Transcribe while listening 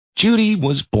Judy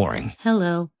was boring.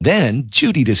 Hello. Then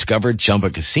Judy discovered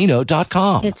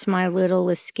ChumbaCasino.com. It's my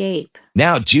little escape.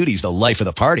 Now Judy's the life of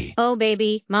the party. Oh,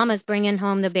 baby, mama's bringing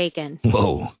home the bacon.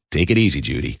 Whoa, take it easy,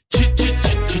 Judy.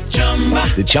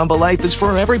 The Chumba life is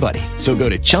for everybody. So go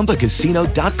to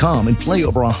ChumbaCasino.com and play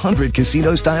over 100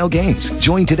 casino-style games.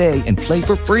 Join today and play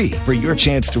for free for your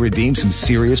chance to redeem some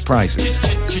serious prizes.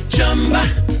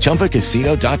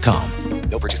 ChumbaCasino.com.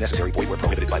 No purchase necessary. Void where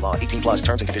prohibited by law. 18 plus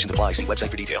terms and conditions apply. See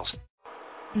website for details.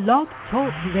 Blog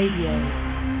Talk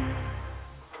Radio.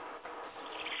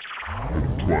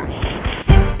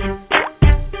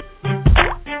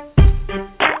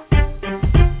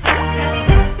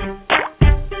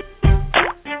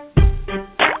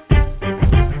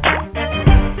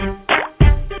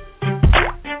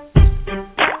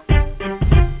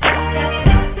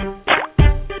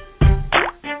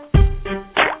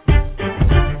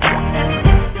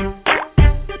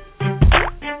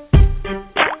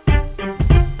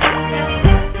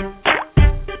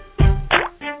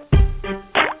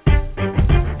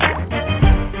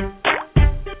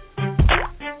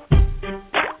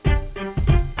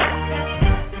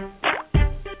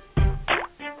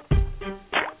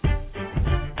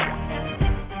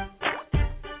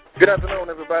 Good afternoon,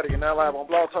 everybody. You're now live on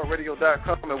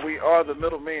blogtalkradio.com, and we are the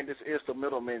Middlemen. This is the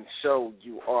Middlemen Show.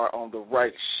 You are on the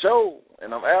right show,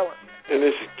 and I'm Alan. And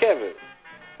this is Kevin.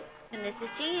 And this is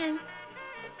Jen.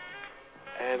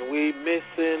 And we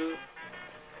missing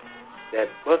that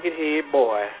buckethead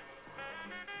boy,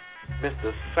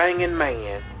 Mr. Singing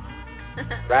Man,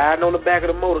 riding on the back of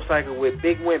the motorcycle with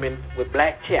big women with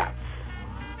black chaps,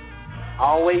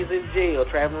 always in jail,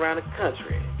 traveling around the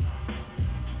country.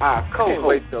 I can't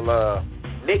wait till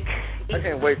Nick. I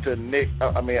can't wait till Nick.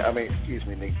 Excuse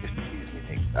me, Nick.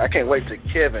 I can't wait till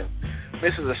Kevin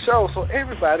misses the show, so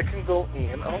everybody can go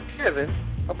in on Kevin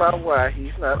about why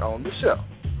he's not on the show.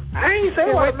 I ain't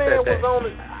say why man was on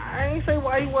the. I ain't say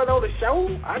why he wasn't on the show.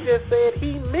 I just said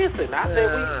he missing. I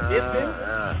said we missing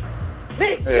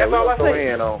Nick. Yeah, that's all I said.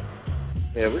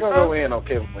 We're gonna go in on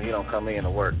Kevin when he don't come in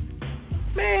to work.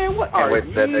 Man, what are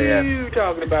you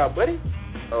talking about, buddy?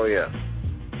 Oh yeah.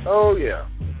 I'm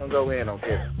gonna go in on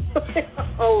Kevin.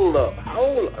 Hold up.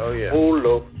 Oh yeah. Hold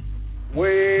up.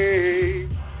 Wait.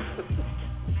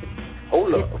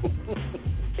 Hold up.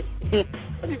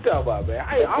 What you talking about, man?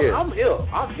 I'm here.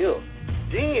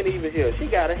 Jen even here. She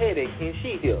got a headache and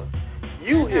she here.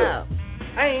 You here.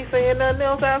 I ain't saying nothing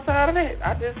else outside of that.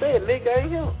 I just said Nick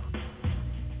ain't here.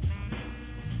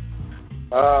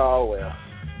 Oh well.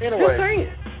 Anyway.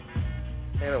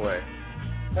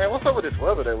 Man, what's up with this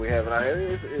weather that we have out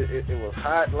here? It was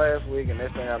hot last week, and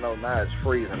next thing I know, now it's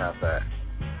freezing outside.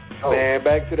 Oh. Man,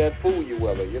 back to that fool you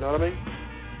weather, you know what I mean?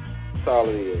 That's all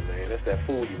it is, man. That's that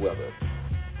fool you weather.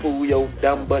 Fool your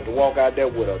dumb butt to walk out there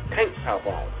with a tank top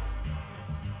on.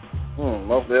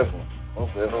 Most definitely.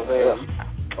 Yeah.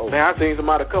 Oh. Man, I seen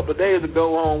somebody a couple of days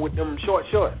ago on with them short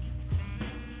shorts.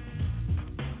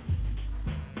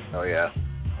 Oh yeah,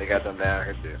 they got them down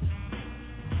here too.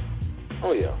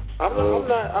 Oh yeah, I'm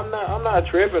not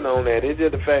tripping on that. It's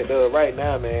just the fact that right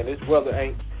now, man, this weather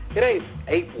ain't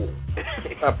April.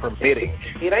 It's not permitting.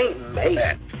 It ain't May.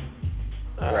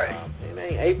 Right. It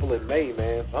ain't April and May,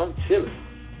 man. So I'm chilling.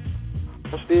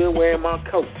 I'm still wearing my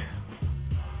coat.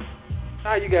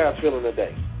 How you guys feeling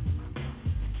today?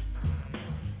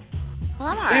 Well,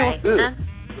 I'm alright.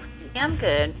 I'm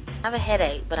good. I have a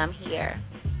headache, but I'm here.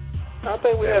 I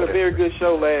think we had a very good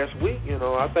show last week. You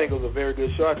know, I think it was a very good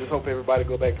show. I just hope everybody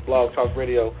go back to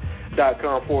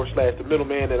blogtalkradio.com/The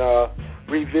Middleman and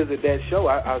revisit that show.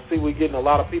 I see we're getting a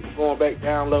lot of people going back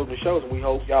downloading the shows, and we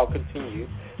hope y'all continue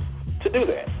to do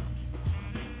that.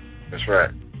 That's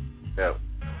right. Yeah.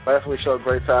 Last week's show,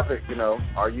 great topic. You know,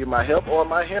 are you my help or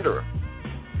my hinderer?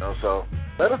 You know, so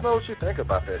let us know what you think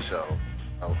about that show.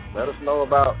 You know, let us know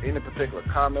about any particular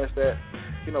comments that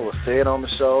was said on the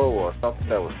show or something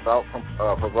that was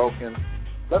thought-provoking.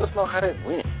 Let us know how that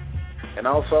went. And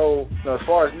also, as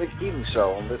far as Nick Eden's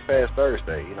show on this past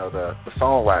Thursday, the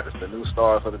songwriters, the new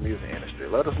stars of the music industry,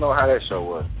 let us know how that show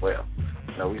was. Well,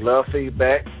 we love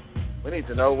feedback. We need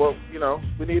to know what,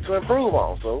 we need to improve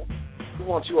on. So we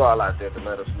want you all out there to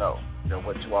let us know,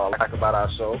 what you all like about our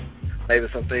show. Maybe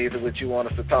some things in which you want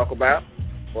us to talk about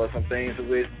or some things in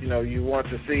which, you want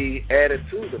to see added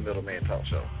to the Middleman Talk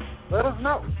Show. Let us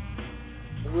know.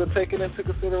 We'll take it into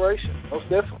consideration. Most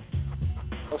definitely.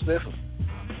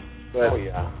 But,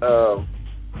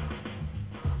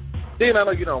 Dean, I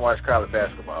know you don't watch college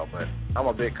basketball, but I'm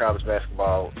a big college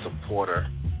basketball supporter.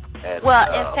 And, in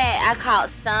fact, I caught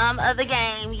some of the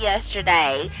game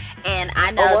yesterday, and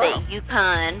I know that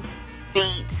UConn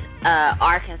beat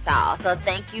Arkansas. So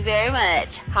thank you very much.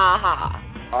 Ha ha.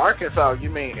 Arkansas? You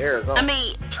mean Arizona? I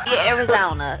mean, yeah,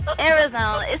 Arizona.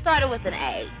 Arizona. It started with an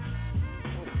A.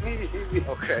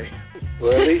 Okay.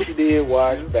 Well, at least you did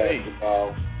watch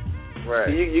basketball. Right.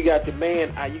 So you got your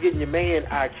man. You getting your man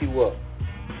IQ up.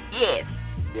 Yes.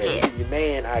 Yeah, you getting your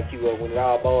man IQ up. When it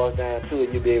all boils down to it,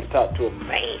 you'll be able to talk to a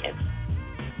man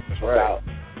about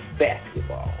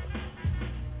basketball.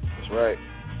 That's right.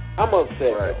 I'm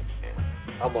upset. Right. Though, man.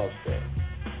 I'm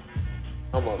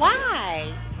upset.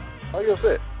 Why? How you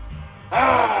upset?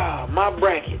 My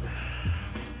bracket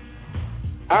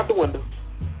out the window.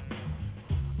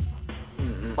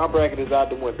 My bracket is out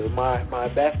the window. My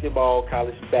basketball,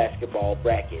 college basketball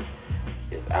bracket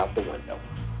is out the window.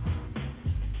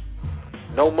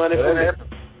 No money for me.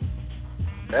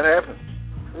 That happens.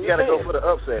 You got to go for the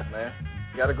upsets, man.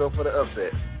 You got to go for the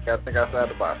upsets. You got to think outside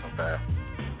the box sometimes.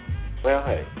 Well,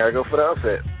 hey. Got to go for the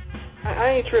upset.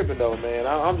 I ain't tripping, though, man.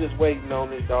 I'm just waiting on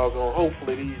this doggone.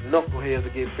 Hopefully these knuckleheads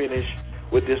will get finished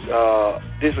with this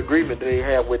disagreement that they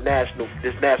have with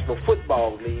this National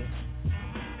Football League.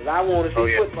 Because I want to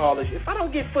see football this year. If I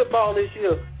don't get football this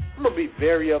year, I'm going to be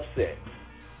very upset.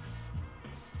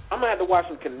 I'm going to have to watch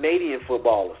some Canadian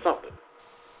football or something.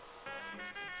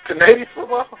 Canadian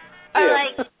football? Or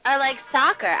like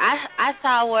soccer. I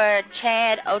saw where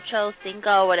Chad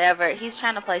Ochocinco, whatever, he's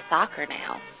trying to play soccer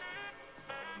now.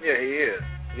 Yeah, he is.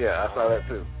 Yeah, I saw that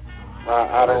too.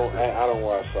 I don't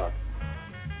watch soccer.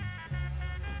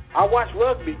 I watch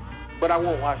rugby, but I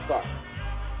won't watch soccer.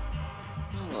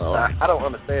 I don't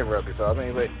understand rugby, so I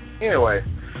mean, but anyway,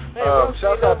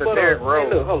 shout out to Derrick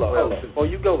Rose. Hey, look, hold on. Before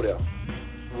you go there,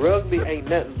 rugby ain't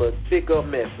nothing but pick up,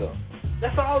 mess up.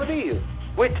 That's all it is.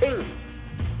 We're teams.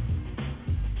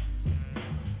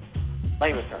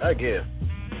 Famous time. I guess.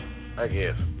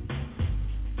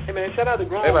 Hey man, shout out to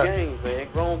Grown Games, man.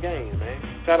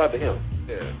 Shout out to him.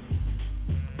 Yeah.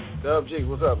 Dub G,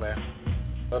 what's up, man?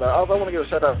 But also I want to give a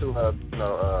shout out to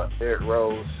Derrick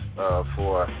Rose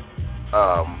for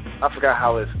I forgot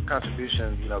how his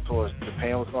contribution towards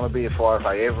Japan was going to be, as far as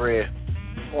like every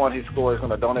point he scored is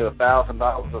going to donate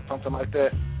 $1,000 or something like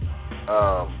that.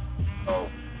 So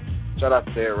shout out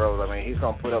to Derrick Rose. I mean, he's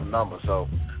going to put up numbers, so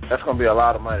that's going to be a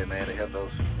lot of money, man, to help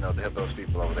those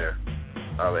people over there,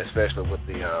 especially with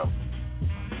the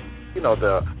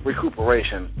the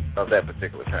recuperation of that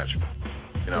particular country.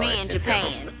 In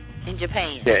Japan. In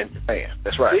Japan. Yeah, in Japan.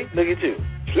 That's right. See? Look at you.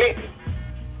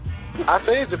 I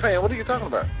say Japan. What are you talking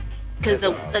about? Because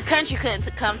the country couldn't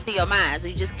come to your mind, so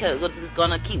you just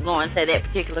going to keep going to that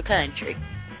particular country.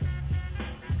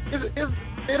 It is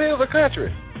a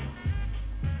country.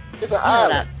 It's an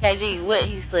island. KG, what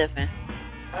he's slipping?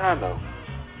 I know.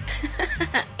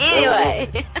 Anyway.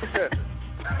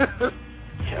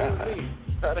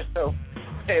 I didn't know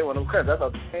Japan was a country. I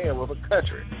thought Japan was a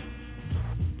country.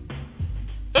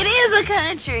 It is a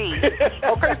country.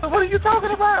 Okay, so what are you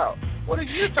talking about? What are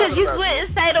you talking about? Because you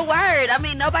wouldn't say the word. I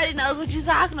mean, nobody knows what you're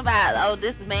talking about. Oh,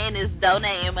 this man is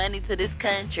donating money to this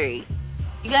country.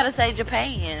 You got to say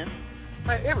Japan.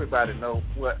 Man, everybody knows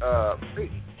what.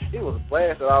 It was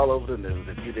blasted all over the news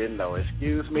if you didn't know.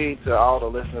 Excuse me to all the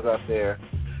listeners out there.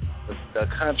 The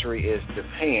country is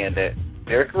Japan. That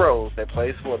Derrick Rose, that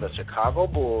plays for the Chicago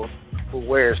Bulls, who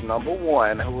wears number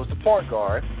 1, who was the point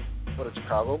guard for the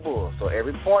Chicago Bulls. So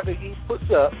every point that he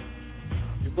puts up,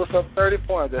 30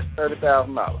 points, that's $30,000.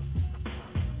 I'm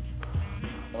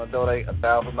going to donate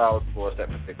 $1,000 towards that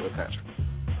particular country.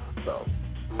 So,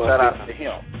 shout out to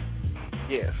him.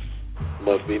 Yes.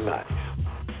 Must be nice.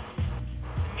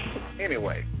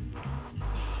 Anyway,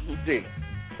 G,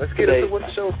 let's get into what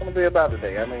the show's going to be about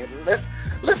today. I mean, let's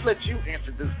let you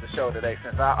introduce the show today,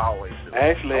 since I always do.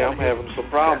 Actually, I'm having some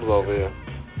problems over here.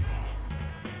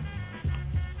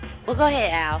 Well, go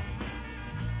ahead, Al.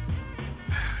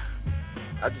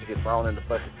 I just get thrown in the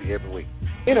bucket every week.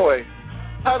 Anyway,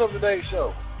 title of today's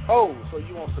show. Oh, so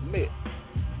you won't submit.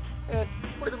 And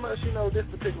pretty much, this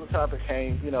particular topic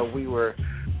came, we were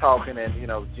talking and,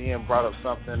 Jim brought up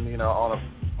something,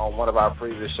 on one of our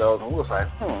previous shows, and we was like,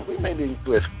 we may need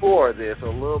to explore this a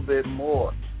little bit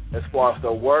more as far as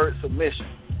the word submission.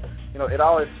 It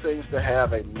always seems to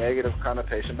have a negative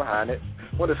connotation behind it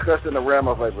when discussed in the realm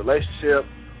of a relationship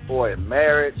or in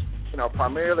marriage,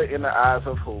 primarily in the eyes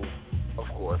of who? Of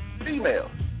course,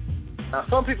 females. Now,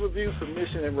 some people view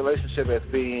submission in relationship as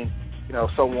being,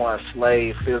 someone's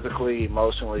slave physically,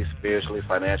 emotionally, spiritually,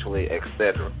 financially,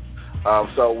 etc.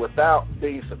 So without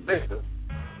being submissive,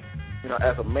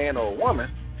 as a man or a woman,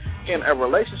 can a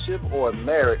relationship or a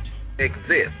marriage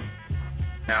exist?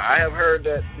 Now, I have heard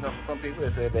that, some people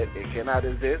have said that it cannot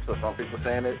exist, but some people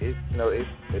saying that it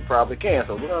probably can.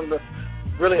 So we're going to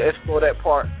really explore that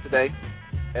part today.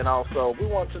 And also, we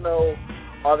want to know,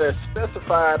 are there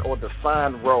specified or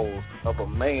defined roles of a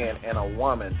man and a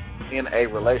woman in a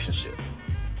relationship?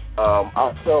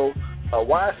 Also,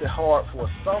 why is it hard for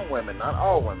some women, not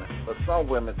all women, but some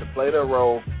women to play their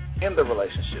role in the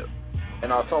relationship?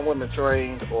 And are some women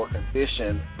trained or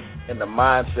conditioned in the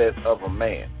mindset of a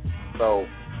man? So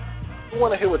we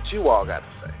want to hear what you all got to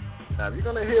say. Now, if you're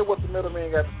going to hear what the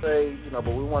middleman got to say, but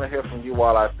we want to hear from you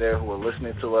all out there who are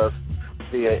listening to us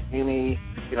via any,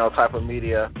 type of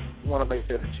media. We want to make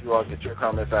sure that you all get your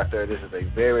comments out there. This is a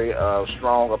very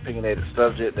strong, opinionated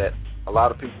subject that a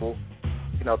lot of people,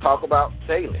 talk about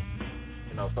daily.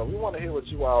 So we want to hear what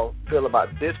you all feel about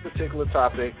this particular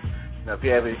topic.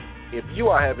 If you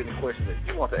all have any questions that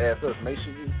you want to ask us, make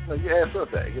sure you ask us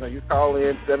that. You call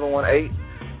in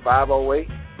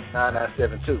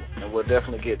 718-508-9972, and we'll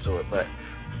definitely get to it. But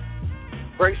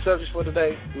great subject for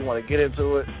today. We want to get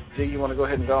into it. G, you want to go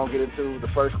ahead and get into the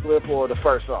first clip or the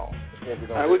first song? All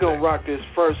right, we're going to rock this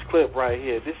first clip right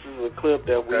here. This is a clip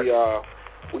that we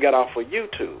got off of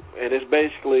YouTube, and it's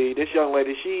basically this young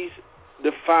lady, she's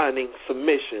defining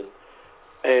submission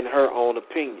in her own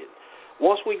opinion.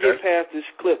 Once we get past this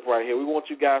clip right here, we want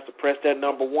you guys to press that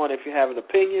number 1 if you have an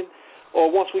opinion, or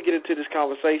once we get into this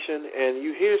conversation and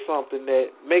you hear something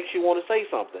that makes you want to say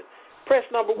something, press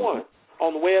number 1.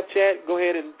 On the web chat, go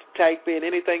ahead and type in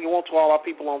anything you want to all our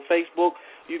people on Facebook.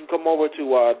 You can come over to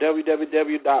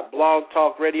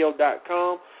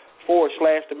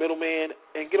www.blogtalkradio.com/themiddleman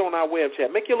and get on our web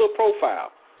chat. Make your little profile.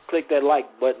 Click that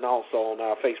like button also on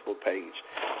our Facebook page.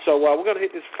 So we're going to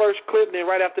hit this first clip, and then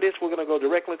right after this, we're going to go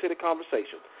directly into the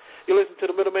conversation. You listen to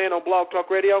The Middleman on Blog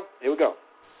Talk Radio. Here we go.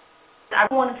 I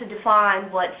wanted to define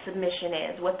what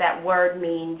submission is, what that word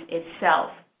means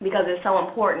itself, because it's so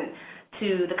important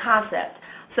to the concept.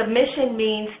 Submission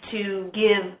means to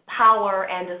give power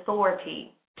and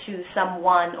authority to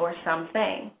someone or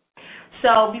something.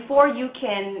 So before you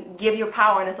can give your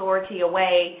power and authority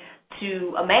away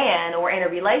to a man or in a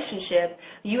relationship,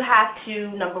 you have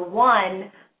to, number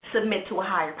 1, submit to a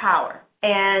higher power,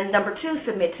 and number 2,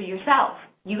 submit to yourself.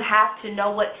 You have to know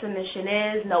what submission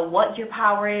is, know what your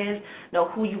power is, know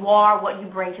who you are, what you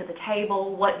bring to the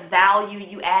table, what value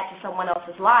you add to someone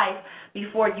else's life.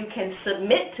 Before you can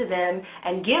submit to them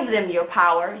and give them your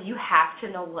power, you have to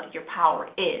know what your power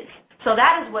is. So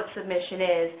that is what submission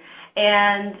is.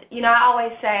 And, I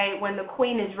always say when the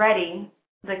queen is ready,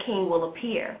 the king will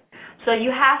appear. So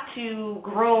you have to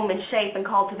groom and shape and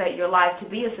cultivate your life to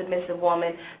be a submissive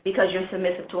woman, because you're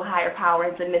submissive to a higher power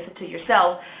and submissive to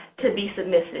yourself, to be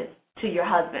submissive to your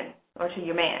husband or to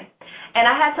your man. And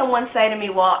I had someone say to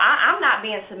me, well, I'm not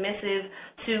being submissive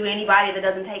to anybody that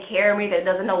doesn't take care of me, that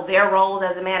doesn't know their roles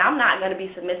as a man. I'm not going to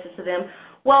be submissive to them.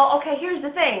 Well, okay, here's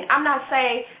the thing. I'm not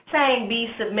saying be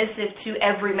submissive to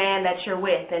every man that you're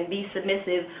with, and be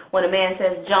submissive when a man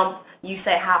says jump, you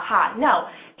say how high. No,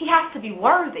 he has to be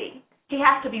worthy. He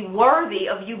has to be worthy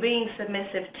of you being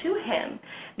submissive to him,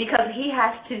 because he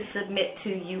has to submit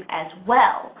to you as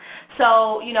well.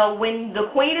 So, when the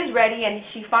queen is ready and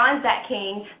she finds that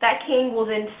king will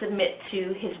then submit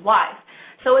to his wife.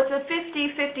 So it's a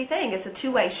 50-50 thing. It's a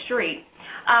two-way street.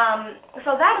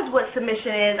 So that is what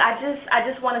submission is. I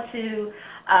just wanted to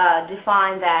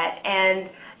define that. And,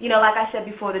 like I said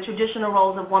before, the traditional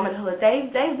roles of womanhood,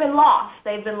 they've been lost.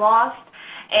 They've been lost.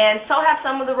 And so have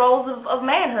some of the roles of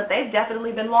manhood. They've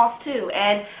definitely been lost too.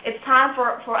 And it's time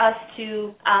for us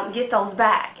to get those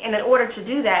back. And in order to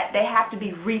do that, they have to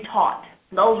be retaught.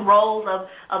 Those roles of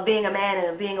being a man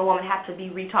and of being a woman have to be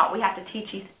retaught. We have to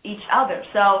teach each other.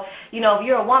 So, if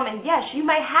you're a woman, yes, you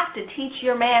may have to teach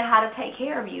your man how to take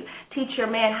care of you, teach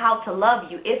your man how to love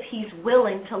you, if he's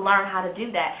willing to learn how to do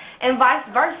that, and vice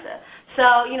versa.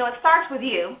 So, it starts with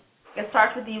you. It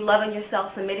starts with you loving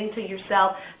yourself, submitting to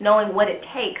yourself, knowing what it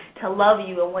takes to love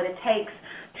you and what it takes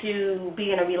to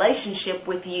be in a relationship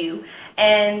with you,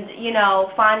 and,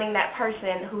 finding that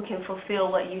person who can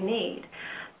fulfill what you need.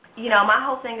 My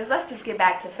whole thing is, let's just get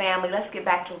back to family. Let's get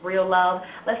back to real love.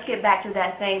 Let's get back to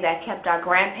that thing that kept our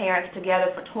grandparents together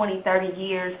for 20, 30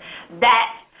 years.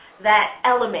 That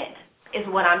element is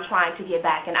what I'm trying to get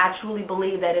back. And I truly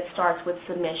believe that it starts with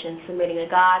submission, submitting to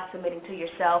God, submitting to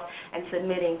yourself, and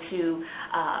submitting to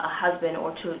a husband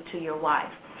or to your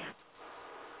wife.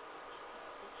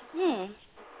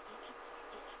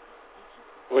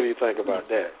 What do you think about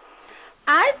that?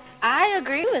 I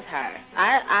agree with her.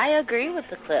 I agree with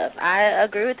the clip. I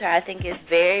agree with her. I think it's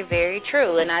very, very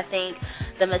true. And I think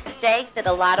the mistake that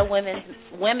a lot of women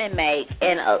make,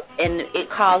 and it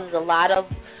causes a lot of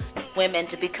women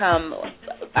to become,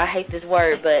 I hate this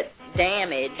word, but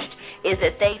damaged, is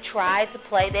that they try to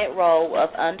play that role of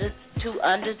two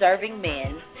undeserving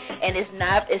men, and it's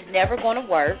never going to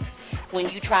work when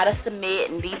you try to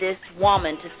submit and be this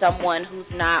woman to someone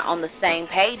who's not on the same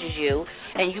page as you,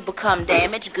 and you become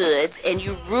damaged goods, and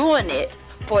you ruin it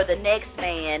for the next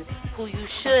man who you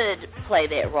should play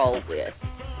that role with.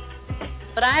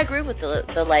 But I agree with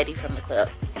the lady from the clip.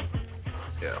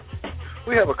 Yeah.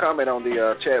 We have a comment on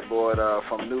the chat board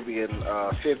from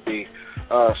Nubian50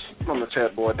 from the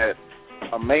chat board that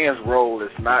a man's role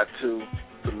is not to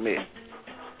submit.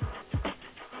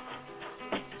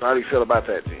 So how do you feel about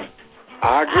that, Dean?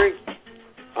 I agree.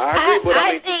 But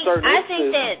I think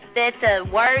that the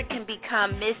word can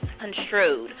become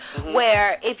misconstrued. Mm-hmm.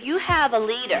 Where if you have a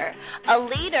leader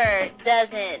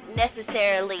doesn't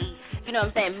necessarily, you know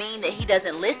what I'm saying, mean that he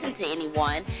doesn't listen to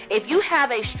anyone. If you have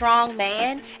a strong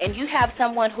man and you have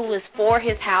someone who is for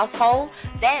his household,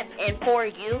 and for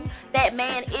you, that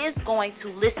man is going to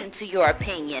listen to your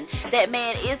opinion. That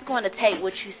man is going to take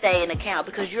what you say in account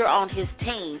because you're on his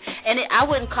team. And I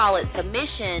wouldn't call it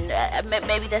submission.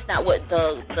 Maybe that's not what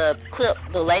the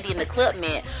lady in the clip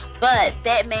meant. But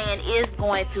that man is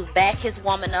going to back his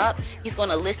woman up. He's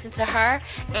going to listen to her,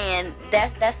 and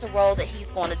that's the role that he's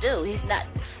going to do. He's not.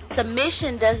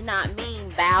 Submission does not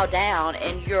mean bow down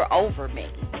and you're over me.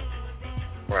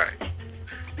 Right.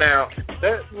 Now,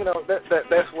 that's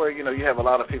where, you have a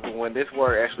lot of people when this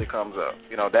word actually comes up,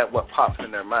 that what pops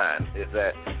in their mind is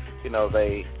that,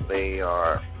 they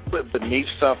are put beneath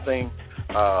something,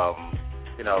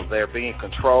 they're being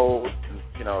controlled,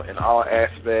 in all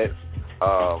aspects,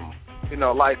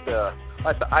 like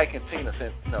the Ike and Tina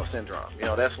syndrome.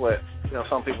 That's what,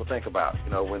 some people think about,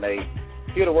 when they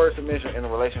hear the word submission in a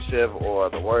relationship or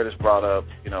the word is brought up,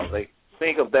 they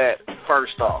think of that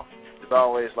first off. It's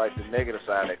always like the negative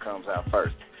side that comes out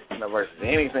first, versus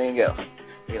anything else.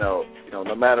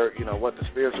 No matter, what the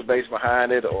spiritual base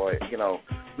behind it or,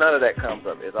 none of that comes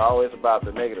up. It's always about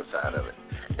the negative side of it.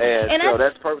 And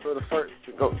that's perfect for the first.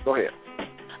 Go ahead.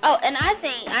 Oh, and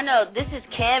I know this is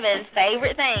Kevin's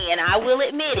favorite thing, and I will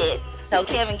admit it. So,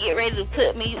 Kevin, get ready to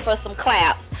put me for some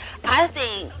claps. I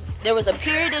think there was a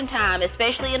period in time,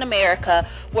 especially in America,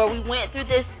 where we went through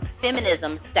this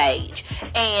feminism stage,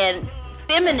 and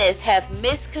feminists have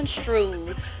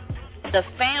misconstrued the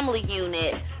family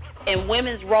unit and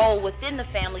women's role within the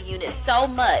family unit so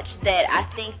much that I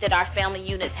think that our family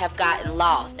units have gotten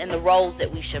lost in the roles that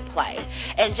we should play.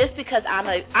 And just because I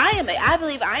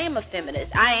believe I am a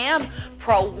feminist, I am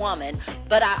pro-woman,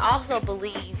 but I also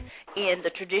believe in the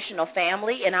traditional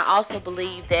family, and I also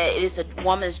believe that it is a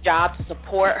woman's job to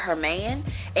support her man,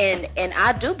 and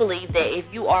I do believe that if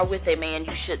you are with a man,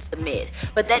 you should submit.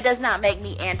 But that does not make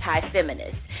me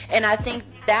anti-feminist, and I think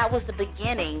that was the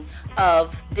beginning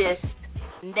of this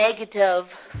negative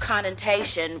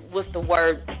connotation with the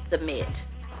word submit.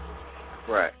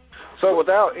 Right. So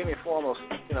without any form of,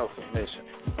 submission,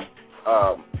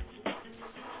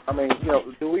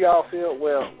 do we all feel,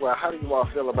 well, how do you all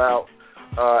feel about,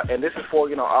 and this is for,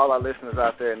 all our listeners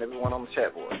out there and everyone on the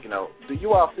chat board, do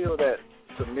you all feel that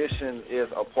submission is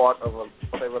a part of a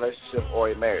relationship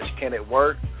or a marriage? Can it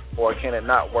work or can it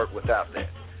not work without that?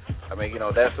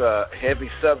 That's a heavy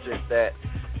subject that,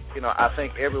 I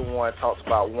think everyone talks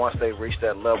about once they reach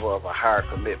that level of a higher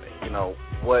commitment.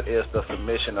 What is the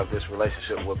submission of this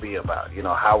relationship will be about?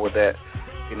 How would that,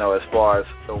 as far as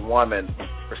the woman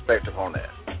perspective on that?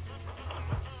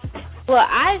 Well,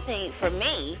 I think for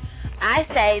me, I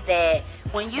say that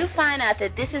when you find out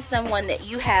that this is someone that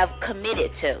you have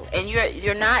committed to, and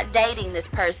you're not dating this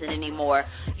person anymore,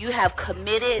 you have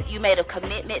committed, you made a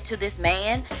commitment to this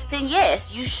man, then yes,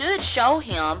 you should show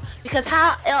him, because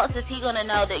how else is he going to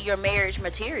know that you're marriage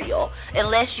material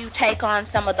unless you take on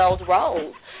some of those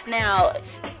roles? Now,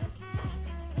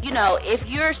 if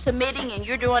you're submitting and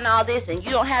you're doing all this and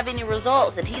you don't have any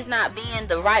results and he's not being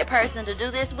the right person to do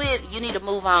this with, you need to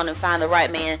move on and find the right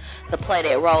man to play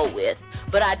that role with.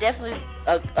 But I definitely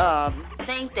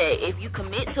think that if you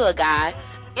commit to a guy,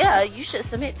 yeah, you should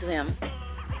submit to him.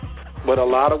 But a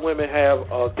lot of women have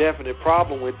a definite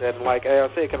problem with that. And like I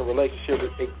said, can a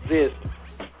relationship exist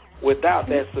without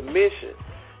that submission?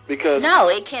 Because no,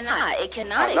 it cannot. It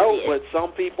cannot exist. I know, but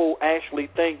some people actually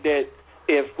think that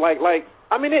if,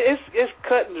 it's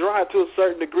cut and dry to a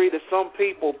certain degree that some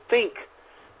people think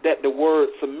that the word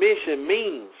submission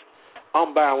means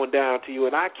I'm bowing down to you,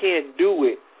 and I can't do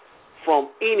it from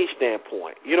any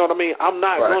standpoint. You know what I mean? I'm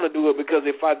not going to do it because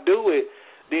if I do it,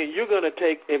 then you're going to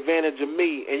take advantage of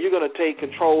me and you're going to take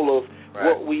control of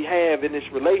what we have in this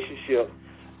relationship.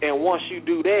 And once you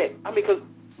do that, because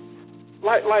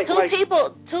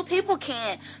two people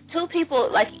two people,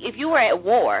 like if you were at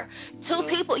war, two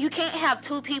people, you can't have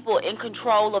two people in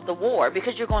control of the war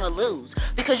because you're going to lose,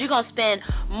 because you're going to spend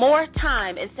more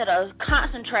time, instead of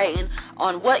concentrating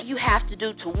on what you have to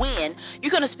do to win,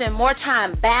 you're going to spend more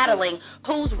time battling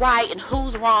who's right and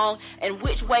who's wrong and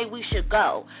which way we should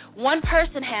go. One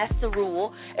person has to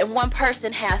rule and one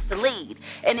person has to lead.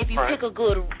 And if you pick a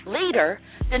good leader,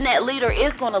 then that leader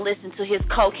is going to listen to his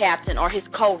co-captain or his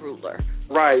co-ruler.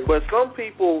 Right, but some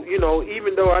people, you know,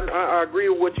 even though I agree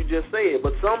with what you just said,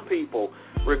 but some people,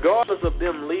 regardless of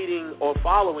them leading or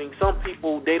following, some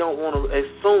people, they don't want to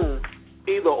assume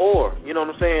either or. You know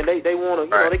what I'm saying? They want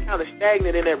to, you know, they kind of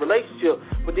stagnant in that relationship,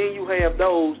 but then you have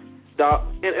those,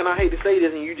 and I hate to say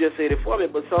this, and you just said it for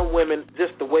me, but some women,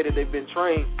 just the way that they've been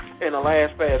trained in the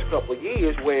past couple of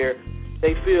years, where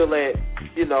they feel that,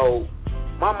 you know,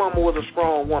 my mama was a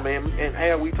strong woman,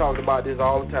 and we talked about this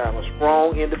all the time, a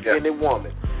strong, independent woman.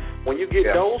 When you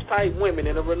get those type women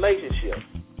in a relationship,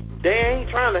 they ain't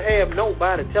trying to have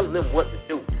nobody telling them what to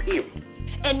do, period.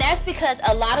 And that's because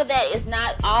a lot of that is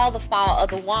not all the fault of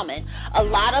the woman. A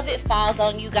lot of it falls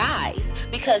on you guys,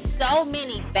 because so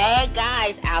many bad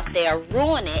guys out there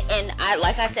ruin it. And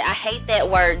like I said, I hate that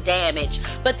word damage,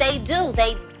 but they do.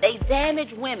 They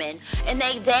damage women, and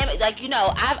they damage, like, you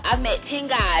know, I've met 10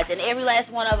 guys, and every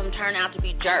last one of them turn out to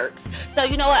be jerks. So,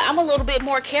 you know what, I'm a little bit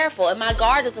more careful, and my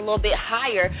guard is a little bit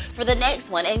higher for the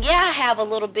next one. And, yeah, I have a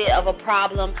little bit of a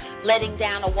problem letting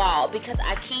down a wall because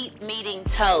I keep meeting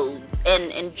toads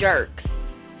and jerks.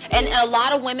 And a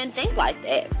lot of women think like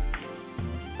that.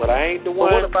 But I ain't the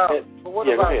one. What about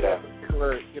that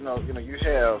particular, you know, you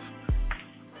have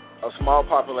a small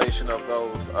population of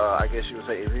those, I guess you would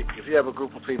say, if you have a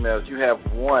group of females, you have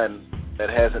one that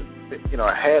hasn't, you know,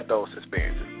 had those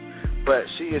experiences. But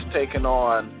she is taking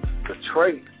on the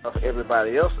trait of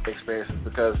everybody else's experiences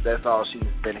because that's all she's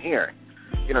been hearing.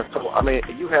 You know, so, I mean,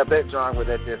 you have that genre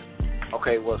that just,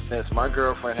 okay, well, since my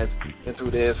girlfriend has been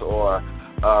through this, or,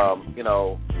 you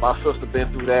know, my sister been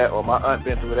through that, or my aunt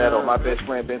been through that, or my best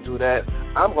friend been through that,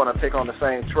 I'm going to take on the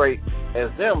same trait as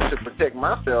them to protect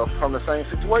myself from the same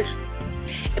situation.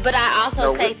 But I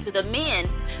also say to the men,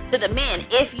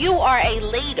 if you are a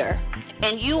leader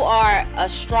and you are a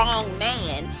strong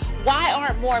man, why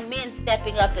aren't more men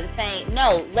stepping up and saying,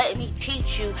 no, let me teach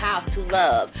you how to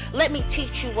love. Let me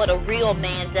teach you what a real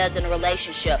man does in a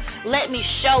relationship. Let me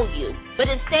show you. But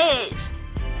instead,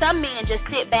 some men just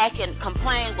sit back and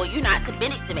complain, well, you're not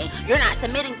submitting to me. You're not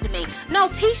submitting to me. No,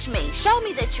 teach me. Show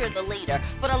me that you're the leader.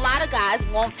 But a lot of guys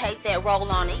won't take that role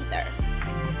on either.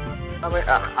 I mean,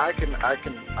 I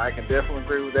can definitely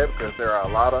agree with that, because there are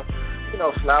a lot of, you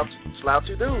know,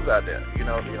 slouchy dudes out there. You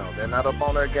know, they're not up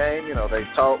on their game. You know, they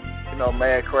talk, you know,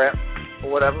 mad crap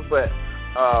or whatever. But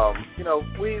you know,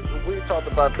 we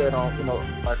talked about that on, you know,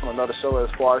 like on another show, as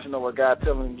far as, you know, a guy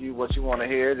telling you what you want to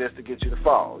hear just to get you to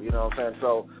fall. You know what I'm saying?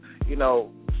 So, you know,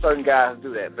 certain guys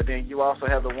do that. But then you also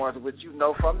have the ones which you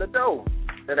know from the door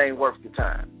that ain't worth your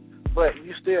time. But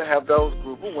you still have those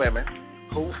group of women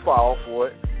who fall for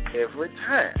it every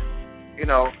time. You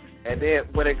know, and then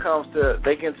when it comes to,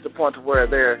 they get to the point to where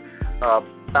they're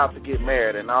about to get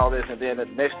married and all this, and then the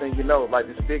next thing you know, like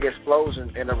this big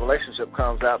explosion in the relationship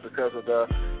comes out because of the,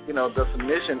 you know, the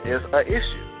submission is an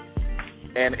issue.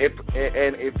 And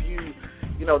if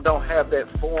you know, don't have that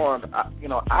formed, you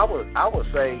know, I would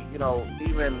say, you know,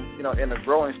 even, you know, in the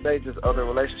growing stages of the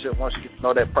relationship, once you get to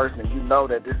know that person and you know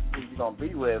that this is who you're gonna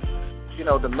be with, you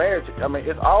know, the marriage, I mean,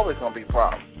 it's always gonna be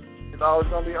problems. It's always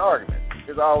gonna be arguments.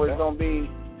 It's always gonna be,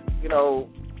 you know,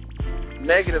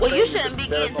 negative. Well, you shouldn't be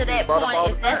getting to that point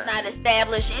if that's not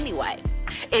established anyway.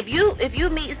 If you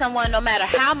meet someone, no matter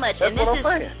how much, that's what I'm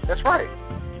saying. That's right.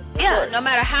 Yeah, no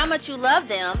matter how much you love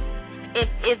them,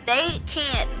 if they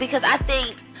can't, because I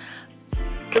think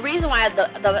the reason why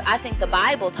I think the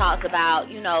Bible talks about,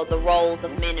 you know, the roles of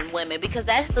men and women, because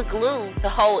that's the glue to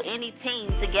hold any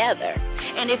team together.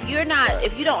 And if you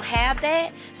don't have that,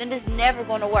 then it's never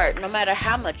going to work, no matter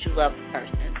how much you love the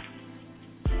person.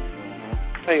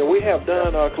 Hey, we have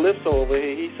done Calypso over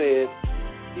here. He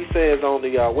says on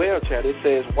the web chat, it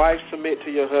says, wife, submit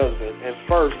to your husband, and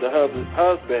first the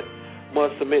husband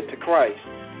must submit to Christ.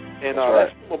 And that's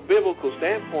from a biblical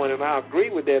standpoint, and I agree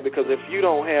with that, because if you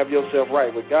don't have yourself right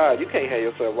with God, you can't have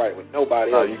yourself right with nobody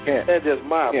else. No, you can't. That's just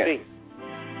my opinion.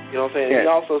 You know what I'm saying? He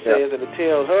also says that it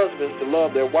tells husbands to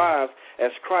love their wives as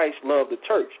Christ loved the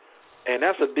church. And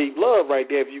that's a deep love right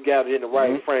there if you got it in the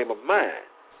right frame of mind.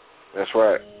 That's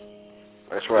right.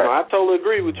 That's right. You know, I totally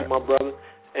agree with you, my brother.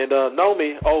 And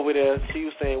Nomi over there, she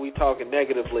was saying we talking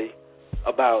negatively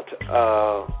about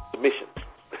submission.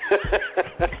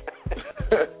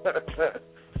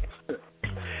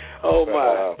 Oh,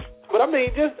 my. But But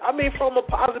I mean, from a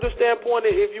positive standpoint,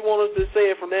 if you want us to say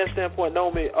it from that standpoint,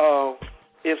 Naomi,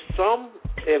 if some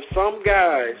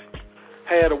guys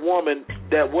had a woman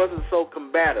that wasn't so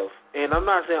combative, and I'm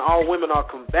not saying all women are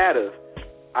combative,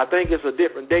 I think it's a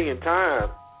different day and time,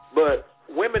 but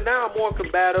women now are more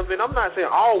combative, and I'm not saying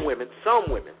all women, some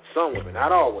women,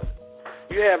 not all women.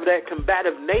 You have that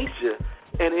combative nature,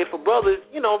 and if a brother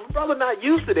not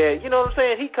used to that, you know what I'm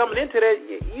saying, he coming into that,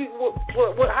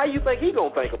 how you think he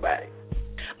gonna think about it?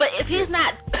 But if he's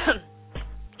not,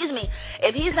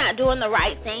 if he's not doing the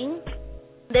right thing,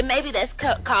 then maybe that's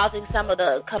causing some of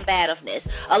the combativeness.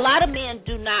 A lot of men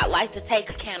do not like to take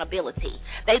accountability.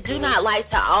 They do not like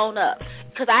to own up.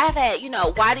 Because I have had,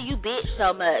 why do you bitch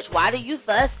so much? Why do you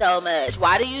fuss so much?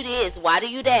 Why do you this? Why do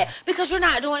you that? Because you're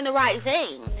not doing the right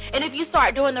thing. And if you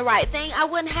start doing the right thing, I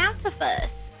wouldn't have to fuss.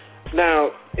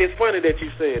 Now, it's funny that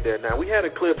you said that. Now, we had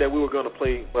a clip that we were going to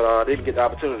play, but I didn't get the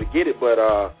opportunity to get it. But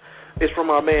it's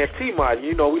from our man T-Mott.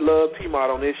 You know, we love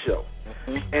T-Mott on this show.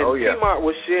 Mm-hmm. And T-Mott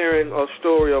was sharing a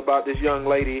story about this young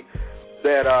lady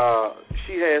that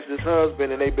she has this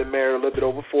husband, and they've been married a little bit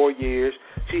over 4 years.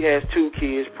 She has 2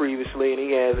 kids previously, and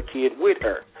he has a kid with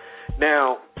her.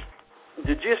 Now,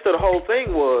 the gist of the whole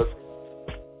thing was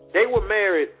they were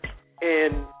married,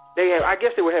 and I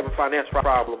guess they were having financial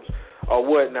problems or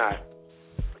whatnot.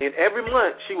 And every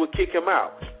month she would kick him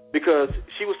out because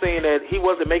she was saying that he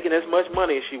wasn't making as much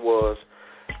money as she was,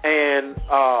 and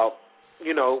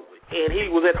and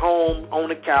he was at home on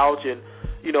the couch, and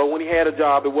when he had a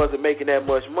job, it wasn't making that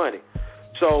much money.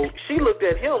 So she looked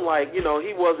at him like, he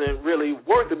wasn't really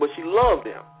worth it, but she loved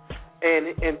him.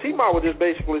 And T-Mar was just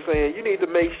basically saying, you need to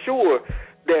make sure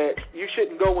that you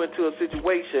shouldn't go into a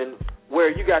situation where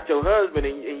you got your husband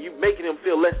and you making him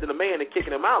feel less than a man and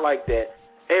kicking him out like that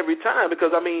every time.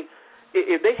 Because, I mean,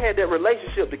 if they had that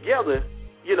relationship together,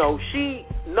 she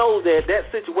knows that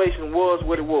situation was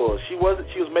what it was. She was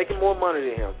making more money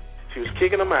than him. She was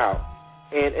kicking him out.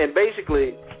 And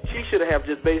basically, she should have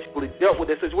just basically dealt with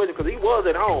that situation because he was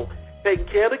at home taking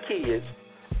care of the kids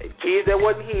that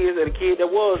wasn't his and a kid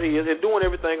that was his and doing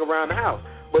everything around the house.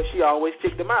 But she always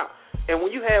kicked him out. And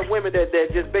when you have women that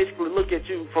just basically look at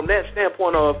you from that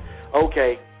standpoint of,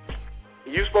 okay,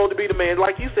 you're supposed to be the man,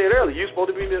 like you said earlier, you're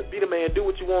supposed to be the man, do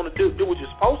what you want to do what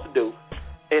you're supposed to do,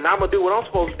 and I'm going to do what I'm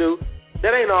supposed to do,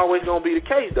 that ain't always going to be the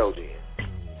case, though, Jen.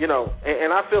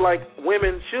 And I feel like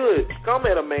women should come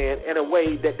at a man in a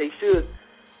way that they should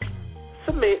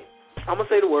submit. I'm going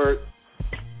to say the word.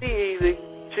 Be easy.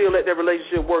 She'll let that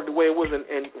relationship work the way it was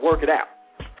and work it out.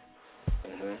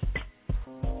 Mm-hmm.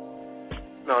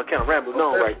 No, I kind of rambled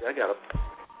on right there. I got a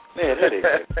headache.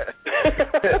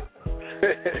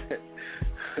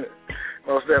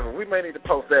 Most definitely. We may need to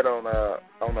post that on our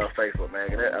Facebook,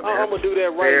 man. I'm going to do that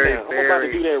right now. I'm about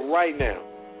to do that right now.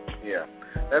 Yeah.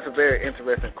 That's a very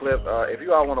interesting clip. If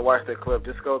you all want to watch that clip,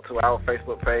 just go to our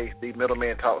Facebook page, The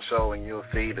Middleman Talk Show, and you'll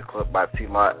see the clip by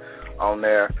T-Mott on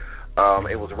there.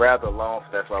 It was rather long,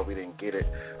 so that's why we didn't get it.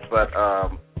 But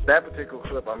that particular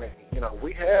clip, I mean,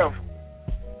 we have,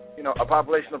 a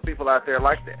population of people out there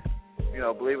like that.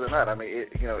 Believe it or not. I mean,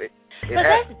 but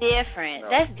that's different.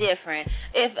 That's different.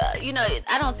 If,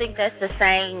 I don't think that's the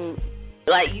same.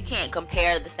 Like, you can't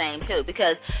compare the same two,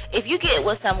 because if you get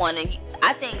with someone, and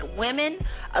I think women,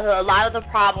 a lot of the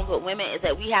problems with women is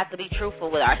that we have to be truthful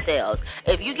with ourselves.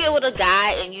 If you get with a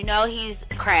guy and he's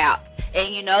crap,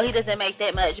 and he doesn't make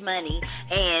that much money,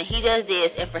 and he does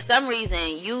this, and for some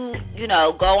reason you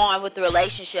go on with the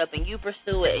relationship and you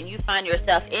pursue it and you find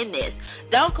yourself in this,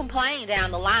 don't complain down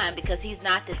the line because he's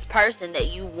not this person that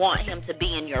you want him to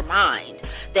be in your mind,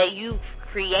 that you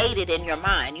created in your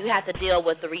mind. You have to deal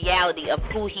with the reality of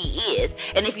who he is.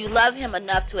 And if you love him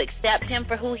enough to accept him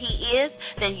for who he is,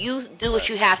 then you do what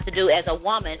you have to do as a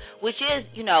woman, which is,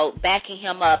 backing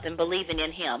him up and believing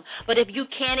in him. But if you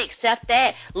can't accept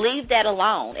that, leave that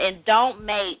alone, and don't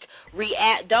make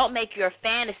your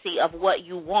fantasy of what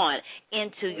you want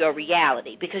into your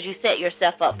reality, because you set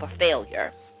yourself up for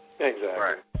failure. Exactly.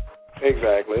 Right.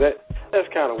 Exactly. That's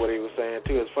kind of what he was saying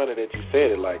too. It's funny that you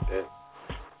said it like that.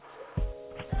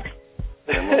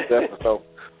 Yeah, most definitely. So,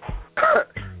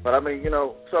 but I mean,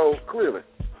 so clearly,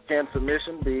 can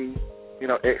submission be,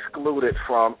 excluded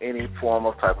from any form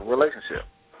of type of relationship?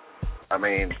 I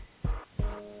mean,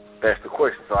 that's the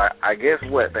question. So I guess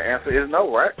what the answer is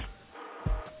no, right?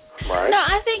 Right. No,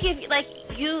 I think it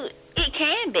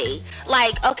can be.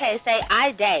 Like, okay, say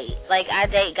I date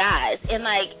guys, and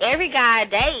every guy I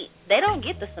date, they don't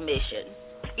get the submission.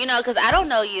 Because I don't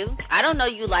know you. I don't know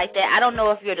you like that. I don't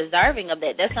know if you're deserving of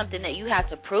that. That's something that you have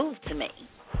to prove to me.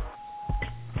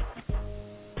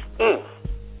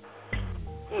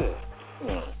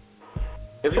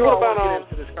 If you all want to get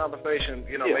into this conversation,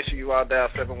 make sure you all dial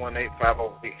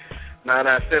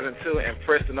 718-508-9972 and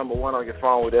press the number 1 on your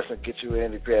phone. We'll definitely get you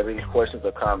in if you have any questions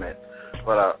or comments.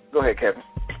 But go ahead, Kevin.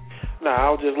 No,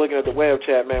 I was just looking at the web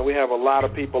chat, man. We have a lot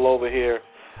of people over here.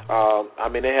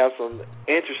 They have some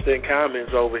interesting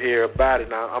comments over here about it.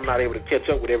 Now, I'm not able to catch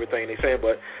up with everything they're saying,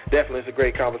 but definitely it's a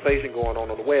great conversation going on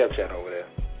the web chat over there.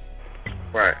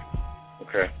 Right.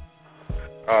 Okay.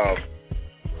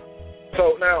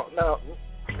 So now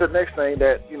the next thing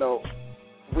that,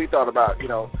 we thought about,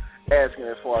 asking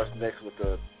as far as next with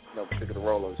the particular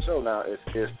role of the show now is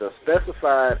the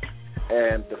specified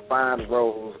and defined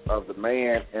roles of the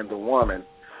man and the woman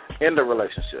in the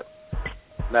relationship.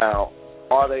 Now,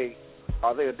 are they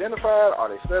identified? Are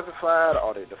they specified?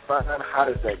 Are they defined? How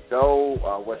does that go?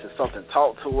 Was it something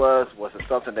taught to us? Was it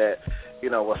something that,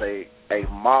 was a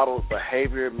modeled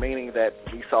behavior, meaning that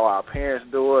we saw our parents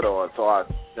do it or saw our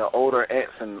older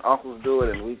aunts and uncles do it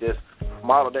and we just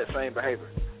modeled that same behavior?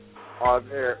 Are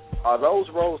those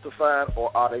roles defined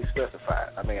or are they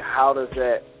specified? How does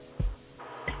that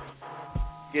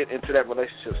get into that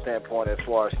relationship standpoint as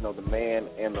far as, the man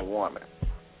and the woman?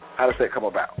 How does that come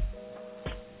about?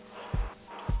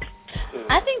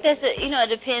 I think that's it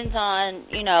depends on,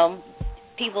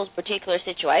 people's particular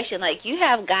situation. Like, you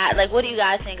have guys, like, what do you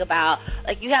guys think about,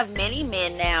 like, you have many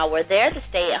men now where they're the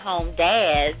stay-at-home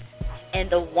dads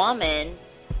and the woman,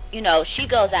 she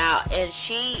goes out and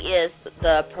she is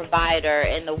the provider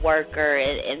and the worker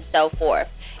and so forth.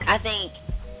 I think,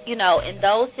 in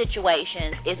those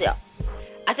situations,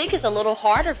 I think it's a little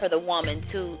harder for the woman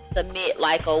to submit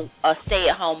like a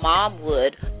stay-at-home mom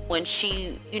would when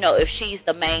she, if she's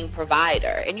the main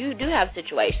provider. And you do have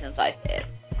situations like that.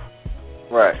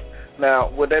 Right. Now,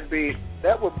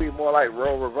 that would be more like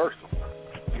role reversal.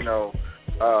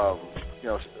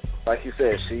 Like you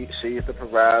said, she is the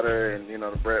provider and,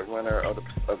 the breadwinner of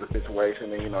the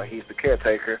situation, and, he's the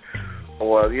caretaker,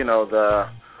 or,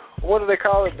 what do they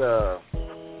call it? The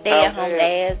stay-at-home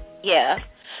dad. Yeah.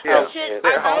 Yeah,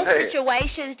 are those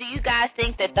situations, do you guys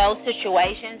think that those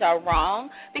situations are wrong?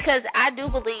 Because I do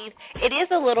believe it is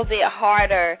a little bit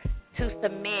harder to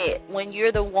submit when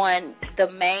you're the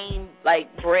main, like,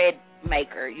 bread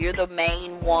maker. You're the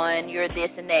main one, you're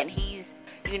this and that, and he's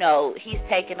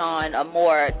taking on a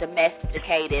more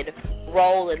domesticated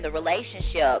role in the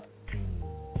relationship.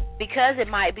 Because it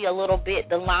might be a little bit,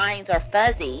 the lines are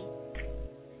fuzzy,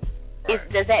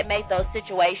 does that make those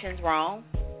situations wrong?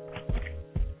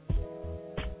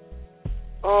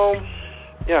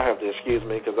 Y'all have to excuse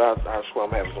me because I swear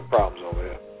I'm having some problems over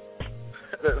here.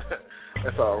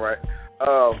 That's all right.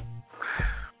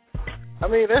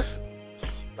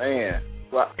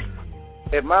 Well,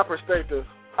 in my perspective,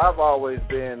 I've always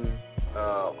been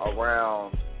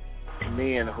around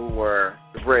men who were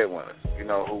the breadwinners,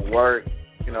 who worked,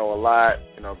 a lot,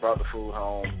 brought the food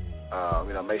home,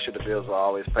 made sure the bills were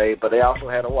always paid. But they also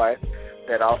had a wife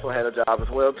that also had a job as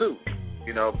well, too,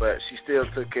 but she still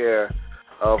took care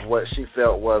of what she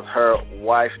felt was her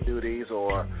wife duties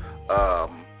or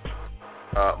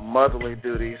motherly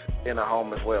duties in the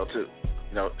home as well too.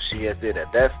 She has did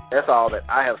that. That's all that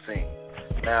I have seen.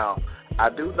 Now, I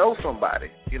do know somebody,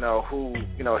 who,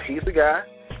 he's the guy,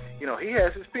 he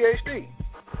has his PhD.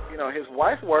 His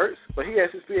wife works, but he has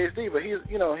his PhD, but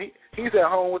he's at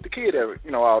home with the kid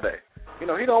all day. He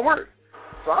don't work.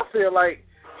 So I feel like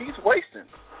he's wasting,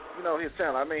 his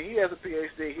talent. He has a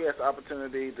PhD. He has the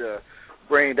opportunity to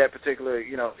bring that particular,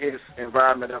 his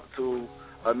environment up to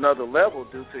another level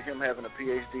due to him having a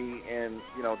PhD in,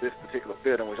 this particular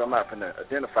field, in which I'm not going to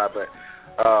identify, but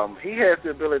he has the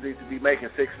ability to be making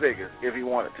six figures if he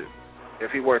wanted to,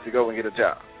 if he were to go and get a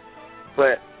job.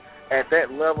 But at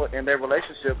that level in their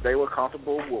relationship, they were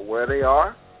comfortable with where they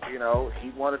are. He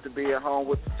wanted to be at home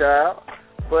with the child,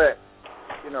 but,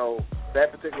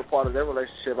 that particular part of their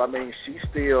relationship, she's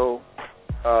still,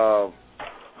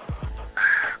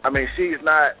 she's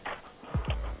not,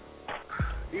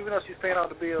 even though she's paying all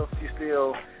the bills, she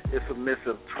still is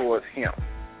submissive towards him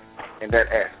in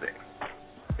that aspect,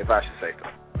 if I should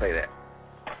say that.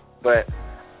 But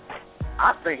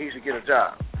I think he should get a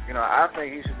job. I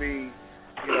think he should be,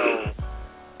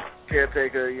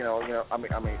 caretaker,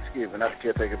 excuse me, not the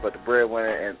caretaker, but the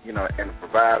breadwinner and, and the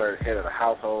provider, head of the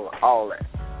household, all that,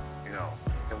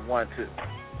 in one, too.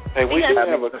 Hey, we do have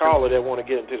a caller that want to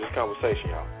get into this conversation,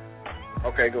 y'all.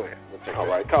 Okay, go ahead. All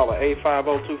right, caller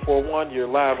 850-241. You're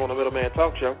live on the Middleman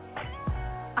Talk Show.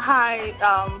 Hi,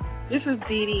 this is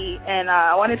Dee Dee, and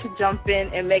I wanted to jump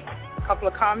in and make a couple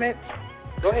of comments.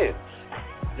 Go ahead.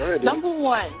 Number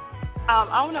one,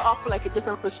 I want to offer like a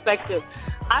different perspective.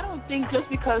 I don't think just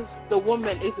because the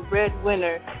woman is the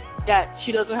breadwinner that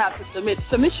she doesn't have to submit.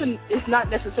 Submission is not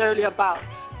necessarily about,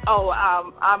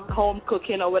 I'm home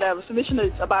cooking or whatever. Submission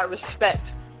is about respect.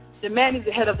 The man is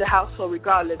the head of the household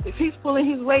regardless. If he's pulling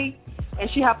his weight and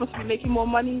she happens to be making more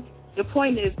money, the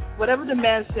point is whatever the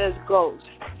man says goes.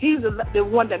 He's the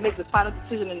one that makes the final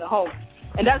decision in the home.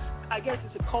 And that's, I guess,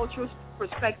 it's a cultural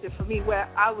perspective for me where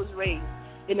I was raised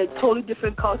in a totally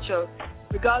different culture.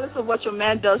 Regardless of what your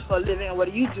man does for a living and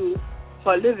what you do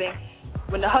for a living,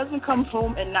 when the husband comes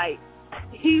home at night,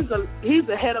 he's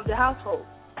the head of the household.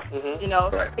 Mm-hmm. You know,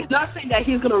 right. It's not saying that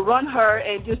he's going to run her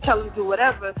and just tell her to do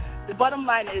whatever. The bottom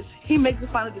line is he makes the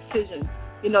final decision.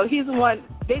 You know, he's the one,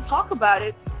 they talk about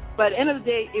it, but at the end of the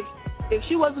day, if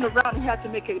she wasn't around and he had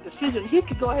to make a decision, he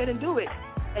could go ahead and do it,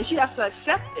 and she has to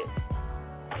accept it.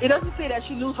 It doesn't say that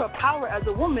she loses her power as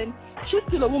a woman. She's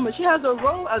still a woman. She has a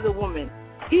role as a woman.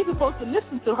 He's supposed to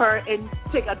listen to her and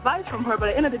take advice from her,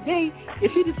 but at the end of the day,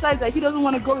 if he decides that he doesn't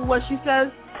want to go with what she says,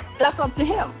 that's up to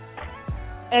him.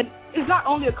 And it's not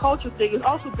only a cultural thing, it's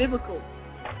also biblical.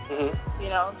 Mm-hmm. You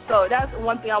know, so that's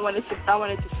one thing I wanted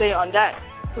to say on that.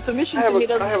 So submission to me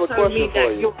doesn't necessarily mean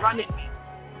that you're running me.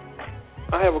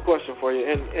 I have a question for you,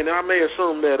 and I may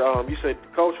assume that you said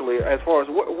culturally, as far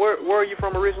as where are you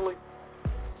from originally?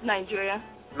 Nigeria.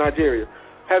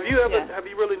 Have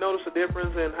you really noticed a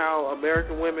difference in how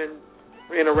American women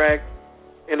interact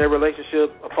in their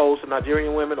relationship opposed to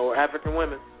Nigerian women or African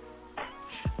women?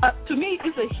 To me,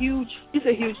 it's a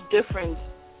huge difference.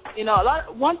 You know,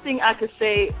 one thing I could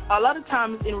say, a lot of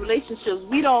times in relationships,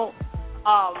 we don't.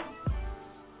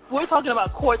 We're talking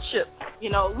about courtship.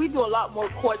 You know, we do a lot more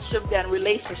courtship than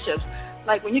relationships.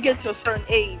 Like when you get to a certain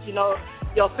age, you know,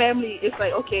 your family is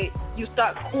like, okay, you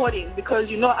start courting because,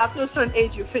 you know, after a certain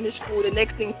age, you finish school, the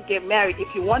next thing is to get married. If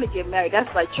you want to get married,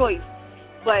 that's by choice.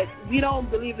 But we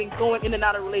don't believe in going in and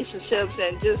out of relationships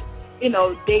and just, you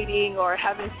know, dating or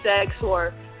having sex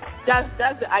or that's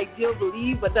the ideal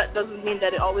belief, but that doesn't mean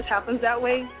that it always happens that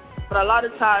way. But a lot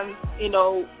of times, you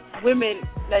know,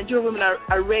 Nigerian women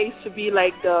are raised to be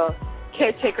like the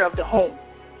caretaker of the home.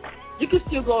 You can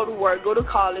still go to work, go to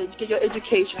college, get your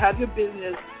education, have your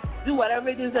business, do whatever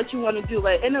it is that you want to do.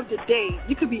 But at the end of the day,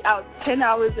 you could be out 10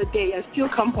 hours a day and still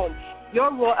come home. Your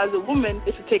role as a woman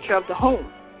is to take care of the home.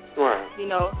 Right. You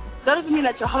know, that doesn't mean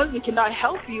that your husband cannot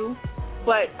help you,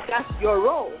 but that's your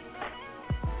role.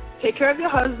 Take care of your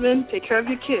husband, take care of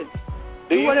your kids.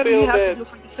 Do whatever you have to do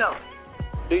for yourself.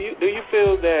 Do you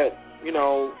feel that, you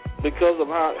know, because of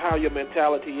how your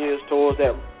mentality is towards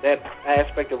that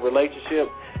aspect of relationship,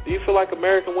 do you feel like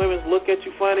American women look at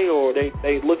you funny or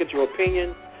they look at your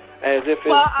opinion as if it's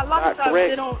not correct? Well, a lot of times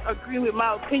they don't agree with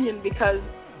my opinion because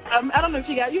I don't know if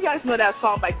you guys know that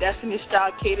song by Destiny's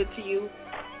Child, Cater to You,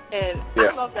 and yeah.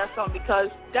 I love that song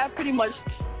because that pretty much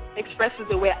expresses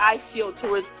the way I feel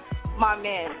towards my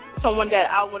man, someone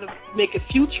that I want to make a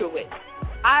future with.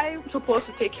 I'm supposed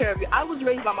to take care of you. I was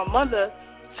raised by my mother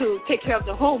to take care of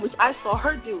the home, which I saw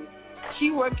her do. She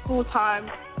worked full-time.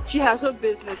 She has her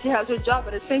business. She has her job.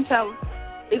 But at the same time,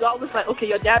 it's always like, okay,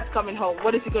 your dad's coming home.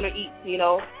 What is he going to eat, you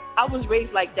know? I was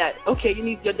raised like that. Okay,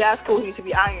 your dad's clothes need to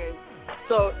be ironed.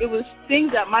 So it was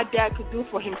things that my dad could do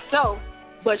for himself,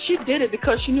 but she did it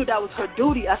because she knew that was her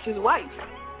duty as his wife.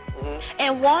 Mm-hmm.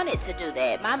 And wanted to do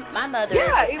that. My mother is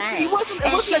the same. It wasn't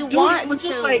a duty. It was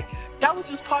just like, that was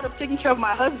just part of taking care of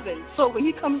my husband. So when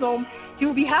he comes home, he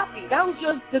will be happy. That was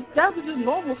just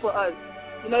normal for us.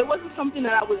 You know, it wasn't something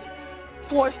that I was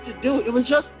forced to do. It was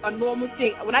just a normal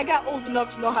thing. When I got old enough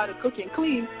to know how to cook and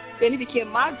clean, then it became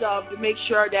my job to make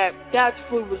sure that Dad's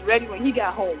food was ready when he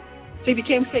got home. So it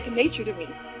became second nature to me.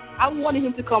 I wanted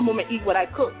him to come home and eat what I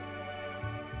cooked.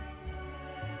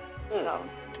 So.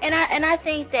 And I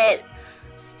think that,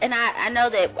 and I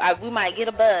know that we might get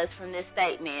a buzz from this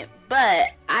statement,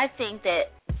 but I think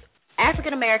that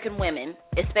African American women,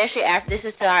 especially this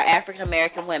is to our African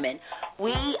American women,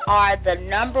 we are the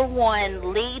number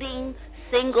one leading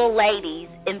single ladies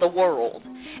in the world.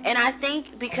 And I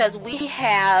think because we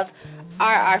have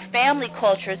our family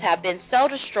cultures have been so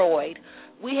destroyed,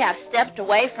 we have stepped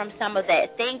away from some of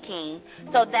that thinking.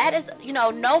 So that is, you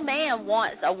know, no man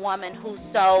wants a woman who's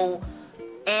so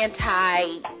anti,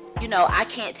 you know, I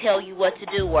can't tell you what to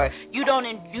do, or you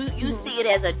see it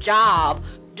as a job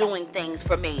doing things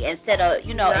for me instead of,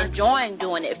 you know, enjoying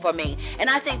doing it for me. And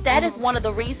I think that is one of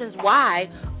the reasons why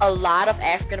a lot of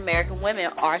African American women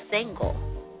are single.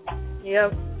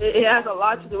 Yeah, it has a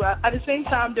lot to do. At the same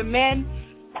time, the man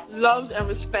loves and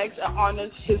respects and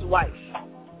honors his wife.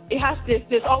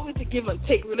 There's always a give and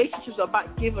take. Relationships are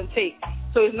about give and take.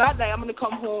 So it's not that I'm going to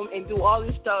come home and do all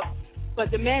this stuff, but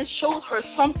the man shows her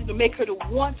something to make her to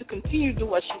want to continue to do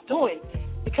what she's doing,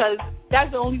 because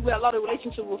that's the only way a lot of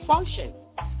relationships will function.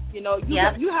 You know,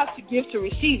 you have to give to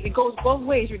receive. It goes both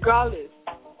ways, regardless.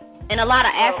 And a lot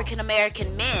of African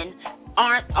American men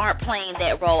aren't playing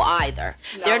that role either.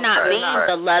 No, they're not being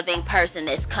the loving person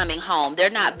that's coming home.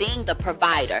 They're not being the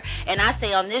provider. And I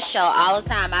say on this show all the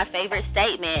time, my favorite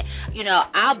statement, you know,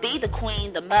 I'll be the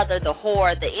queen, the mother, the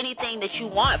whore, the anything that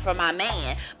you want from my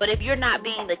man. But if you're not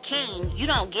being the king, you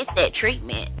don't get that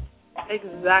treatment.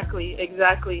 Exactly.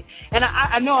 And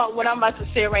I know what I'm about to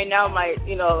say right now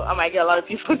I might get a lot of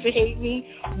people to hate me,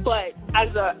 but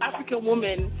as an African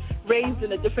woman raised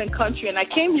in a different country, and I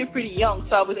came here pretty young,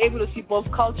 so I was able to see both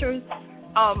cultures.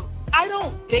 I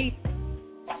don't date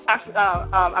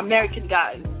American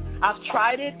guys. I've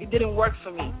tried it; it didn't work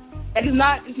for me. And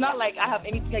it's not like I have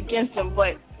anything against them,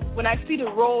 but when I see the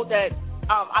role that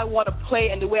I want to play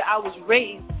and the way I was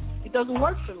raised, it doesn't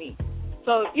work for me.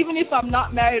 So even if I'm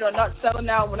not married or not settled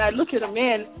now, when I look at a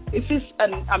man, if he's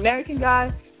an American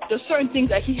guy, there's certain things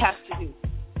that he has to do.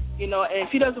 You know, and if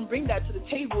he doesn't bring that to the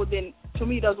table, then to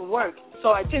me it doesn't work. So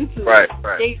I tend to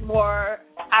date more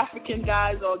African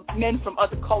guys or men from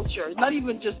other cultures. Not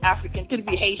even just African. Could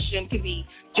be Haitian, could be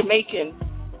Jamaican.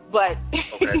 But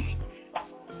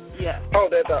yeah.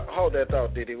 Hold that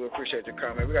thought, Didi. We appreciate your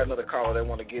comment. We got another caller that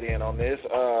want to get in on this.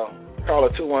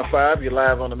 Caller 215, you're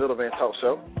live on the Middleman Talk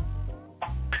Show.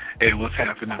 Hey, what's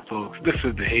happening, folks? This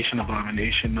is the Haitian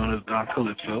abomination known as Don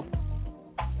Calypso.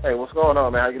 Hey, what's going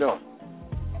on, man? How you doing?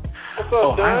 What's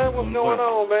up, Don? What's going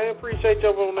on, man? Appreciate you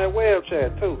on that web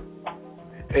chat, too.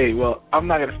 Hey, well, I'm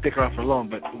not going to stick around for long,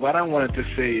 but what I wanted to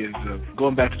say is,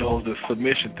 going back to the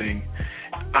submission thing,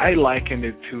 I liken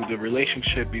it to the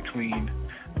relationship between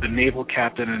the naval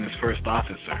captain and his first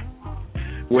officer,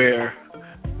 where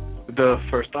the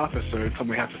first officer in some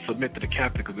way has to submit to the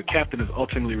captain because the captain is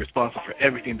ultimately responsible for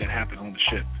everything that happens on the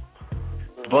ship.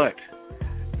 But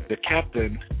the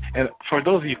captain, and for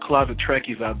those of you closet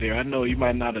Trekkies out there, I know you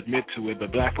might not admit to it,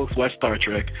 but black folks watch Star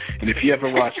Trek, and if you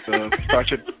ever watched Star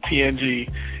Trek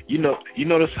TNG, you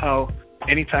notice how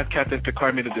anytime Captain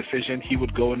Picard made a decision, he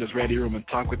would go in his ready room and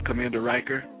talk with Commander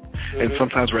Riker, and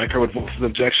sometimes Riker would voice his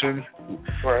objection.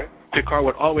 Right. Picard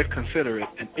would always consider it,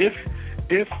 and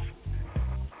if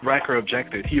Riker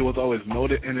objected, he was always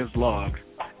noted in his log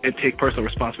and take personal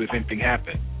responsibility if anything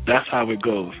happened. That's how it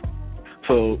goes.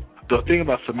 So the thing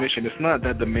about submission, it's not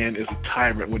that the man is a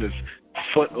tyrant with his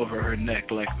foot over her neck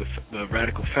like the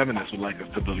radical feminists would like us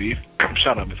to believe.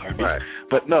 Shut up, Ms. Harvey. Right.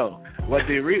 But no, what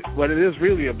it is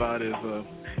really about is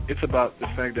it's about the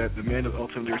fact that the man is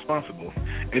ultimately responsible.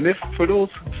 And if for those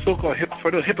so-called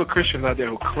hypocrite Christians out there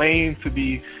who claim to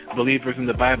be believers in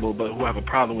the Bible but who have a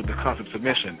problem with the concept of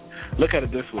submission, look at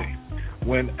it this way.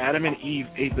 When Adam and Eve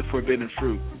ate the forbidden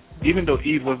fruit, even though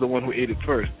Eve was the one who ate it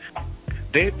first,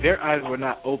 their eyes were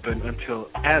not open until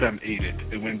Adam ate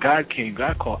it. And when God came,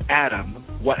 God called Adam,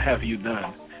 "What have you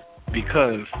done?"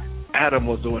 Because Adam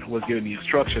was the one who was giving the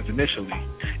instructions initially.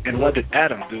 And what did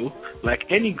Adam do? Like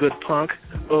any good punk,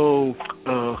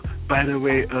 by the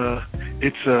way,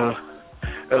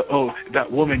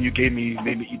 that woman you gave me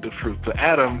made me eat the fruit. So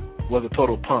Adam was a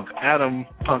total punk. Adam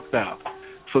punked out.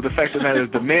 So the fact of the matter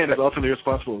is the man is ultimately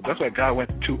responsible. That's why God went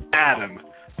to Adam.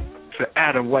 To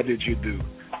Adam, what did you do?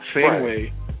 Same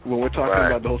way, when we're talking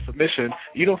about the whole submission,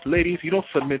 ladies, you don't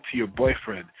submit to your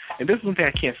boyfriend. And this is one thing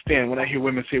I can't stand when I hear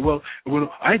women say, well,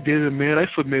 I did it, man, I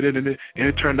submitted, and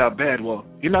it turned out bad. Well,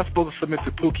 you're not supposed to submit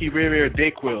to Pookie, Riri, or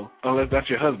Dayquil, unless that's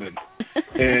your husband.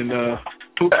 And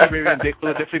Pookie, Riri, and Dayquil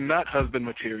are definitely not husband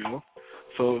material.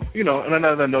 So, and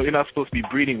another note, you're not supposed to be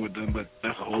breeding with them, but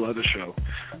that's a whole other show.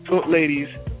 So, ladies,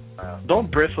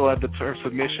 don't bristle at the term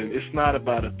submission. It's not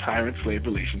about a tyrant-slave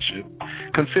relationship.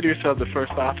 Consider yourself the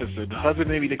first officer. The husband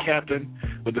may be the captain,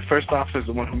 but the first officer is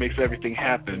the one who makes everything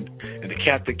happen, and the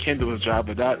captain can do his job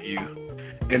without you.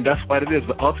 And that's what it is.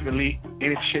 But ultimately,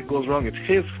 any shit goes wrong, it's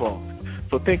his fault.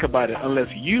 So think about it.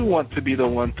 Unless you want to be the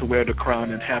one to wear the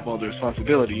crown and have all the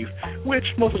responsibilities, which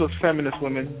most of those feminist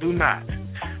women do not.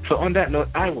 So on that note,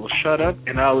 I will shut up,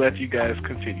 and I'll let you guys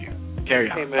continue.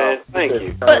 Carry on. Hey, man. Thank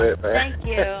you. Thank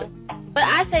you. But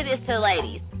I say this to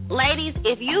ladies. Ladies,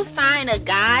 if you find a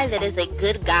guy that is a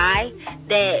good guy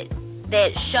that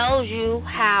shows you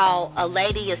how a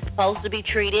lady is supposed to be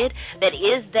treated,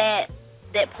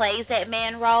 that plays that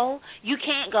man role, you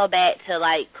can't go back to,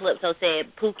 like Calypso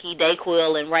said, Pookie,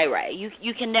 Dayquil, and Ray Ray.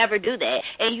 You can never do that.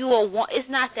 And you will it's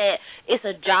not that it's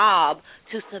a job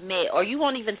to submit, or you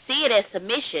won't even see it as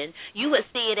submission. You would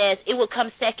see it as it would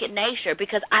come second nature,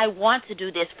 because I want to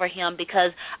do this for him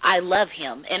because I love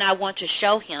him, and I want to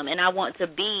show him, and I want to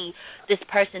be this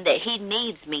person that he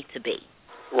needs me to be.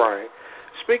 Right.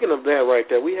 Speaking of that right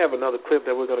there, we have another clip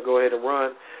that we're going to go ahead and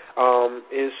run.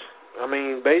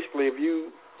 Basically, if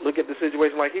you look at the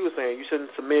situation like he was saying. You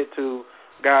shouldn't submit to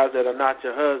guys that are not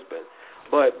your husband.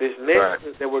 But this next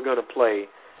clip that we're going to play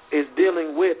is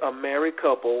dealing with a married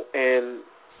couple and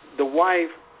the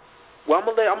wife. Well, I'm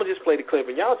gonna just play the clip,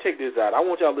 and y'all check this out. I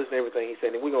want y'all to listen to everything he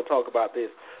said, and we're going to talk about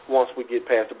this once we get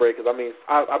past the break. Because, I mean,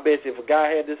 I bet you if a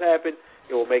guy had this happen,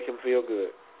 it will make him feel good.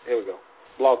 Here we go.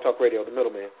 Blog Talk Radio, the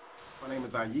middleman. My name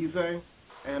is Ayize,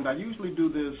 and I usually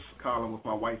do this column with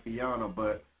my wife, Iana,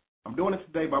 but I'm doing it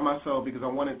today by myself because I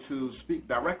wanted to speak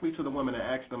directly to the women and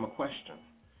ask them a question.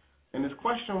 And this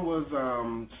question was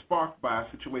sparked by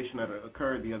a situation that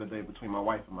occurred the other day between my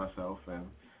wife and myself,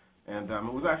 and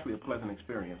it was actually a pleasant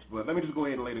experience. But let me just go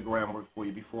ahead and lay the groundwork for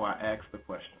you before I ask the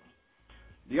question.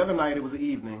 The other night, it was the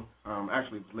evening.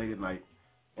 Actually, it was late at night.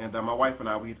 And my wife and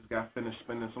I, we just got finished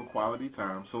spending some quality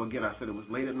time. So, again, I said it was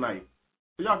late at night.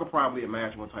 So y'all could probably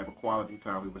imagine what type of quality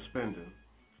time we were spending.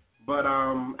 But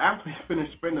after we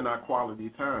finished spending our quality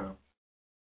time,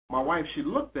 my wife, she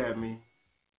looked at me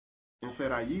and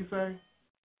said, Ayize,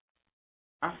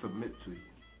 I submit to you.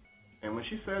 And when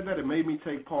she said that, it made me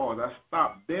take pause. I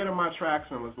stopped dead in my tracks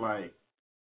and was like,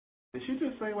 did she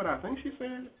just say what I think she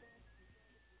said?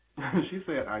 She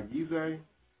said, Ayize,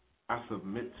 I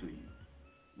submit to you.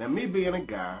 Now, me being a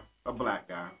guy, a black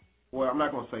guy, well, I'm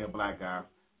not going to say a black guy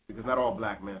because not all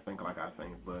black men think like I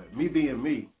think, but me being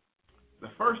me, the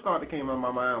first thought that came in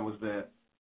my mind was that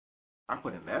I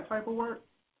put in that type of work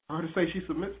for her to say she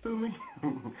submits to me.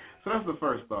 So that's the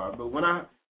first thought. But when I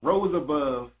rose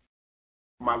above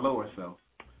my lower self,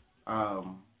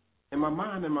 in my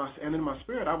mind and in my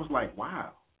spirit, I was like,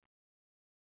 wow.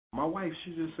 My wife,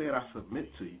 she just said, I submit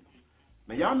to you.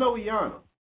 Now, y'all know Iana.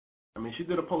 I mean, she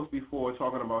did a post before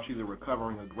talking about she's a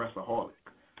recovering aggressaholic.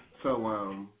 So,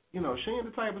 she ain't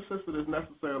the type of sister that's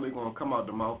necessarily going to come out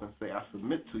the mouth and say, I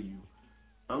submit to you,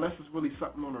 unless it's really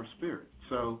something on her spirit.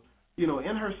 So, in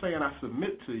her saying, I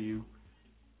submit to you,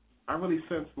 I really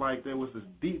sensed like there was this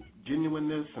deep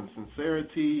genuineness and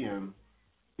sincerity, and,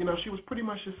 she was pretty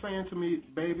much just saying to me,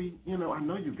 baby, I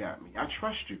know you got me. I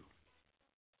trust you.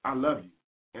 I love you,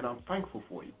 and I'm thankful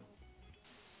for you.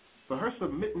 For her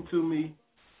submitting to me,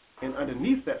 and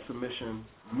underneath that submission,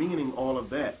 meaning all of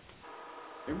that,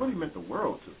 it really meant the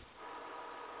world to me.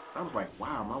 I was like,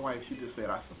 wow, my wife, she just said,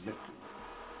 I submit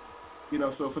to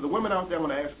you. So for the women out there, I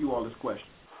want to ask you all this question.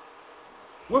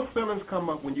 What feelings come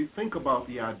up when you think about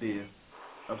the idea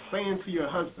of saying to your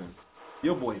husband,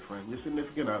 your boyfriend, your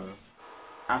significant other,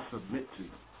 I submit to you?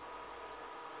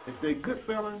 If they're good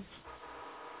feelings,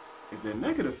 if they're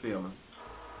negative feelings,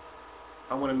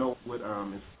 I want to know what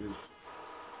is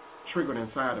triggered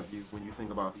inside of you when you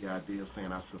think about the idea of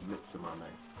saying I submit to my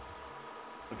name.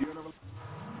 If you're in a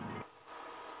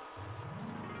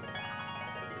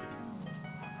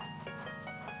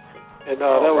and that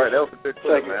was a good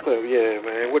clip, man. Yeah,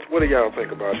 man. What do y'all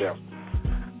think about that?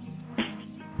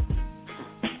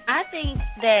 I think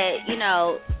that,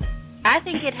 I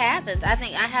think it happens. I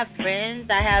think I have friends,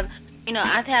 I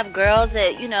have girls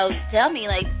that, tell me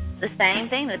like the same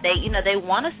thing, that they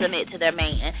want to submit to their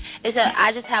man.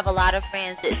 I just have a lot of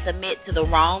friends that submit to the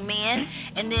wrong men,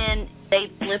 and then they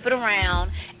flip it around.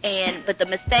 But the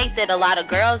mistake that a lot of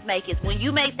girls make is when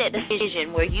you make that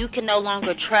decision where you can no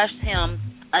longer trust him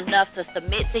enough to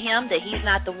submit to him, that he's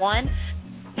not the one,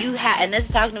 and this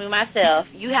is talking to me myself,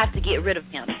 you have to get rid of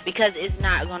him because it's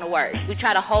not going to work. We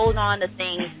try to hold on to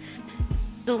things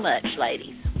too much,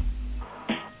 ladies.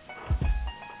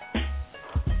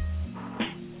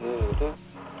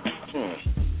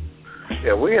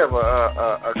 Yeah, we have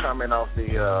a comment off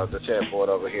the chat board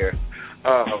over here.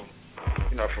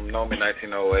 From Nomi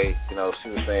 1908. She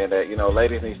was saying that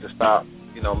ladies need to stop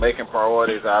making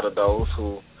priorities out of those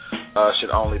who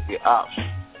should only be options.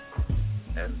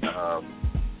 And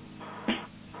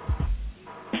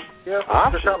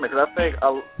options. Because I think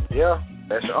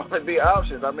that should only be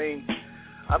options. I mean,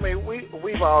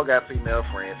 we've all got female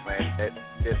friends, man, that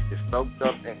just is soaked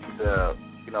up into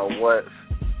what's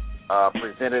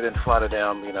presented in front of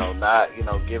them, not,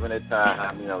 giving it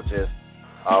time, just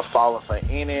falling for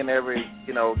any and every,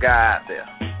 guy out there.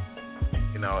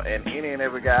 And any and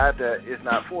every guy out there is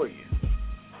not for you.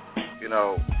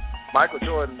 Michael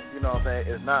Jordan,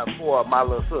 is not for my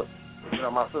little sister.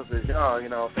 My sister is young,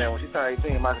 when she turned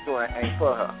 18, Michael Jordan ain't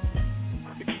for her.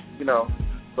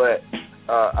 But,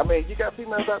 you got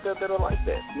females out there that are like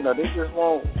that. They just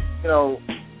want,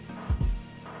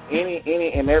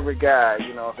 any and every guy,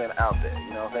 out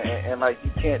there, and like,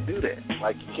 you can't do that.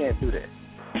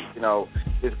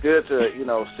 It's good to,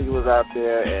 see what's out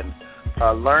there and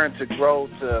learn to grow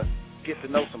to get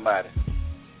to know somebody,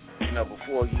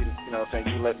 before you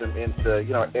let them into,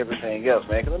 everything else,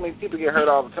 man. Because, people get hurt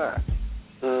all the time.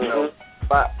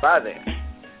 by that.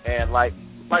 And like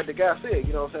the guy said,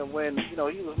 you know what I'm saying, when, you know,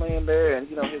 he was laying there and,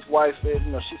 you know, his wife said,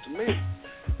 you know, she submitted,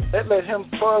 that let him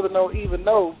further know, even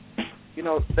though, you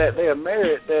know, that they are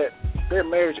married, that their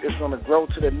marriage is going to grow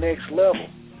to the next level.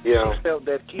 Yeah. He felt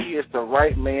that he is the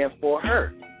right man for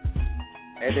her.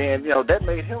 And then, you know, that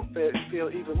made him feel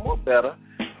even more better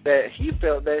that he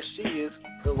felt that she is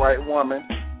the right woman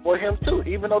for him, too,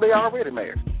 even though they already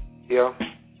married. Yeah.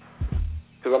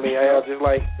 Because, I mean, Al, just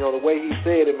like, you know, the way he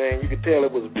said it, man, you could tell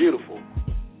it was beautiful.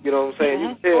 You know what I'm saying? You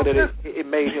could tell that it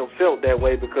made him felt that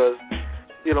way because,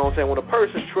 you know what I'm saying, when a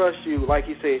person trusts you, like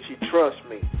he said, she trusts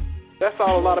me. That's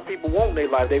all a lot of people want in their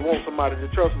life. They want somebody to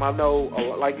trust them. I know,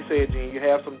 like you said, Gene, you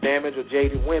have some damaged or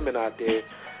jaded women out there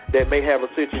that may have a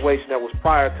situation that was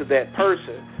prior to that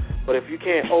person. But if you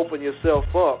can't open yourself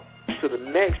up to the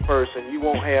next person, you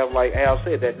won't have, like Al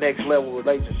said, that next level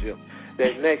relationship,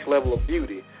 that next level of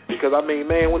beauty. Because, I mean,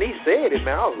 man, when he said it,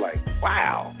 man, I was like,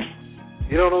 wow.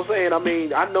 You know what I'm saying? I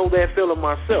mean, I know that feeling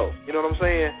myself. You know what I'm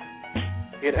saying?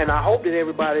 And I hope that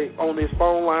everybody on this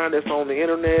phone line that's on the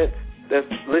internet that's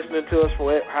listening to us,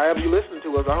 for however you listen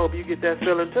to us, I hope you get that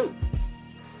feeling too.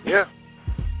 Yeah.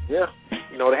 Yeah.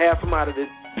 You know, to have somebody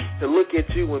to look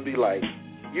at you and be like,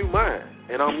 you mine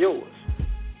and I'm yours.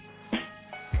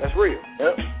 That's real.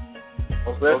 Yep.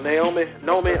 So Naomi,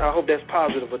 I hope that's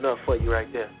positive enough for you right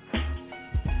there.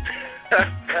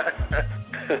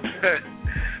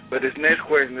 But this next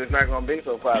question is not going to be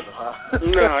so positive, huh?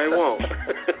 No, it won't.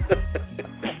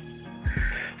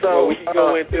 So we can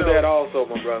go into that also,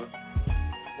 my brother.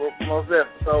 Well, most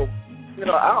definitely. So,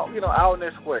 our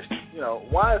next question,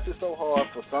 why is it so hard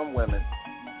for some women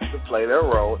to play their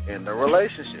role in the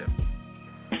relationship?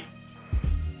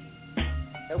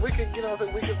 And we can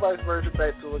vice versa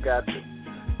back to a guy too.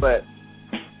 But,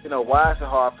 why is it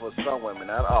hard for some women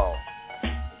at all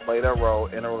to play their role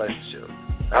in a relationship?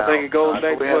 I think it goes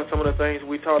back to some of the things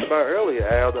we talked about earlier,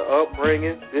 Al, the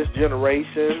upbringing, this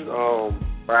generation,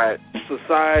 right,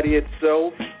 society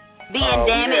itself. Being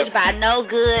damaged by no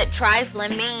good,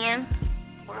 trifling men.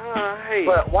 Hey,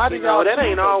 but why do y'all that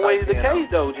ain't always the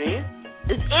case, though, Jen.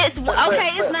 It's not.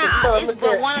 It's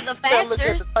one of the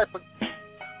factors.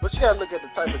 But you gotta look at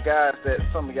the type of guys that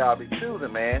some of y'all be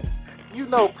choosing, man.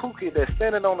 Pookie that's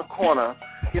standing on the corner.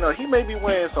 He may be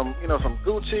wearing some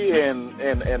Gucci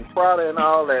and Prada and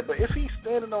all that, but if he's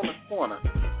standing on the corner,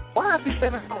 why is he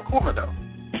standing on the corner though?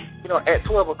 At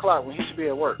 12 o'clock when he should be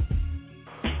at work.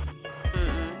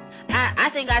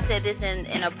 I think I said this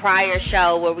in a prior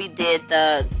show where we did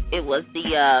the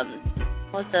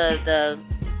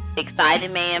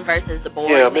exciting man versus the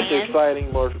boring man. Yeah, Mr.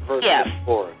 Exciting versus Mr.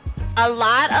 Boring. A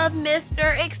lot of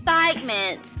Mr.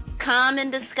 Excitement come in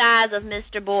disguise of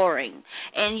Mr. Boring,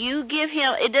 and you give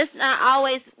him, it does not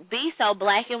always be so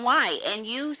black and white, and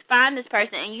you find this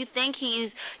person and you think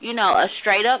he's a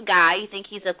straight up guy, you think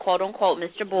he's a quote unquote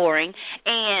Mr. Boring,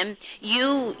 and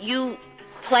you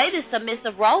play this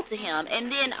submissive role to him, and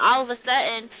then all of a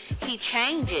sudden he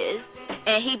changes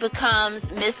and he becomes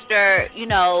Mr.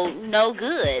 no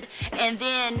good, and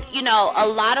then a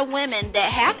lot of women that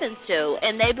happens to,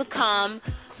 and they become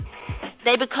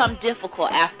difficult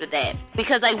after that,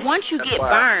 because once you get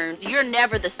burned, you're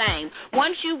never the same.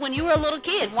 When you were a little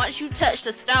kid, once you touched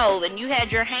the stove and you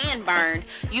had your hand burned,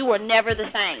 you were never the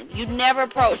same. You never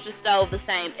approached the stove the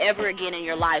same ever again in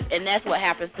your life, and that's what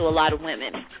happens to a lot of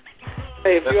women.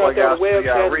 Hey, if you're out there on the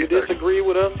website and you disagree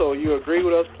with us or you agree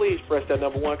with us, please press that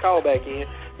number 1 call back in.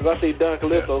 Because I see Don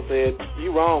Calypso said,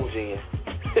 you wrong, Jen.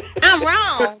 I'm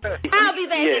wrong. I'll be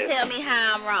back to tell me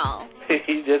how I'm wrong.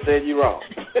 He just said you wrong.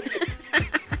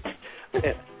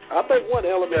 I think one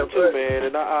element too, man,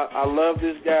 and I love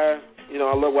this guy. I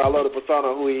love the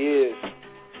persona of who he is.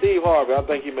 Steve Harvey, I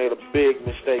think he made a big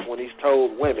mistake when he's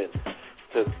told women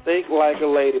to think like a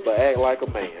lady but act like a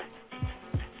man.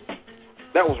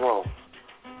 That was wrong.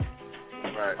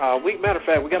 Right. Matter of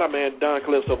fact, we got our man Don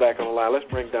Calypso back on the line. Let's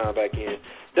bring Don back in.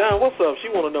 Don, what's up? She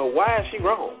want to know, why is she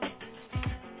wrong?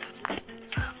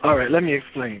 All right, let me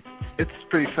explain. It's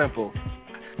pretty simple.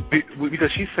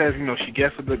 Because she says, she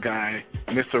gets with the guy,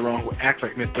 Mr. Wrong, who acts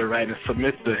like Mr. Right and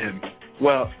submits to him.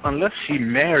 Well, unless she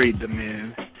married the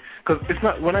man, because it's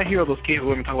not, when I hear all those cases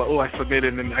women talk about, I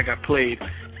submitted and then I got played,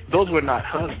 those were not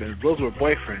husbands, those were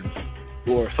boyfriends.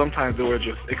 Or sometimes they were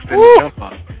just extended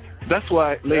jump-offs. That's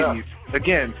why, ladies,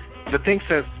 again, the thing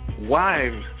says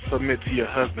wives submit to your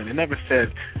husband. It never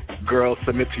said girls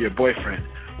submit to your boyfriend.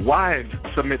 Wives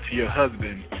submit to your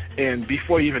husband. And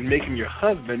before you even make him your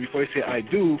husband, before you say I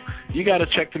do, you got to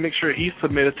check to make sure he's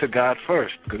submitted to God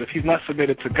first. Because if he's not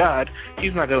submitted to God,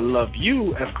 he's not going to love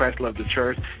you as Christ loved the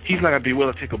church. He's not going to be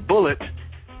willing to take a bullet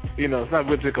it's not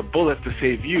going to take a bullet to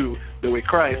save you the way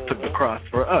Christ took the cross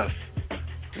for us.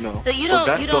 So you don't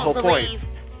the whole believe.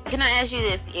 Point. Can I ask you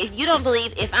this? If you don't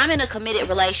believe, if I'm in a committed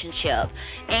relationship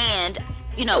and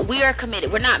we are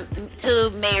committed, we're not to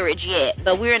marriage yet,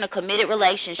 but we're in a committed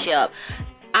relationship,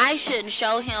 I shouldn't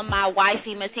show him my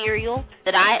wifey material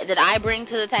that I bring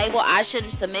to the table. I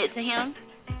shouldn't submit to him.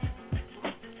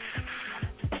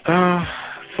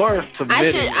 As far as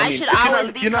submitting, I should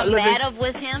always be combative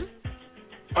with him.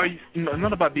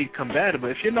 Not about being combative,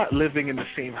 but if you're not living in the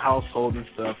same household and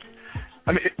stuff,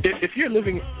 I mean, if you're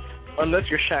living, unless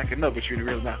you're shacking up, which you're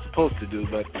really not supposed to do,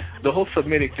 but the whole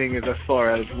submitting thing is as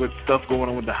far as with stuff going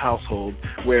on with the household,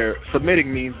 where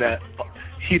submitting means that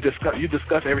you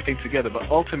discuss everything together, but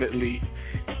ultimately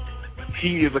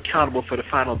he is accountable for the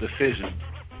final decision,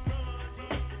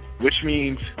 which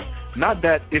means not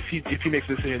that if he makes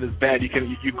a decision that's bad, you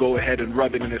go ahead and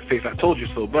rub it in his face, I told you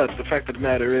so, but the fact of the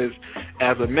matter is,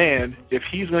 as a man, if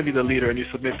he's going to be the leader and you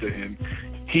submit to him,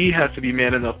 he has to be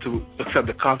man enough to accept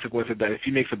the consequences that if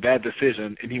he makes a bad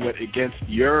decision and he went against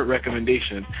your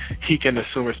recommendation, he can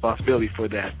assume responsibility for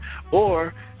that.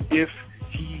 Or if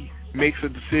he makes a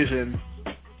decision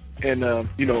and,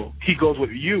 he goes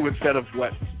with you instead of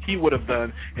what he would have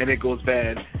done and it goes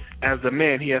bad, as a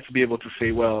man, he has to be able to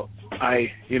say, well, as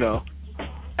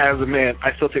a man,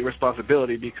 I still take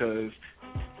responsibility because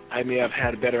I may have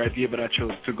had a better idea, but I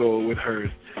chose to go with hers.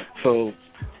 So,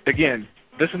 again,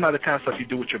 this is not the kind of stuff you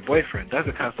do with your boyfriend. That's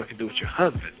the kind of stuff you do with your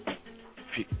husband,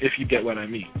 if you get what I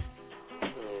mean.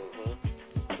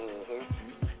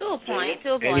 To a point.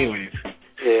 Anyways,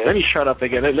 yeah. Let me shut up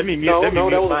again. Let me mute. That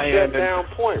was a down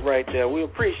point right there. We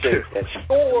appreciate that.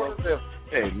 Score.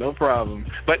 Hey, no problem.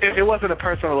 But it wasn't a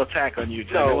personal attack on you,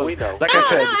 Jim. No, we know. Like I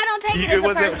said, I don't take it as a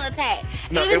personal attack.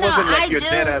 No, it wasn't like you're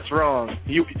dead ass wrong.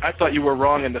 I thought you were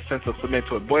wrong in the sense of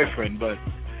submitting to a boyfriend, but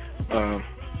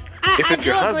if it's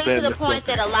your husband, I do agree to the point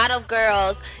that a lot of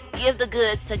girls give the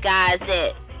goods to guys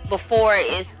that before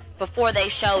they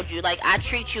showed you, like, I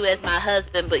treat you as my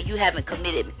husband, but you haven't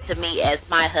committed to me as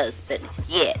my husband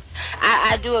yet.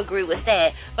 I do agree with that,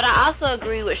 but I also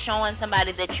agree with showing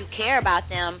somebody that you care about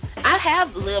them. I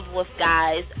have lived with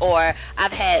guys, or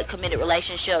I've had committed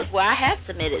relationships where I have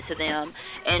submitted to them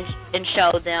and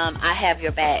showed them I have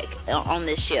your back on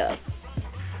this ship.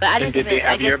 But did they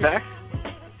have your back?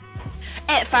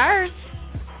 At first.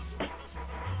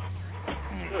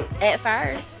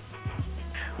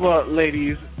 Well,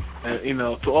 ladies,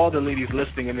 to all the ladies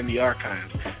listening and in the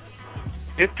archives,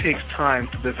 it takes time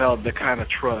to develop the kind of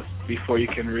trust before you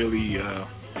can really,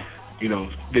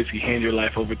 basically hand your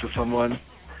life over to someone.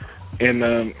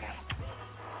 And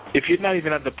if you're not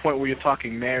even at the point where you're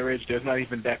talking marriage, there's not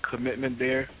even that commitment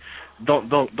there. Don't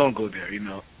go there.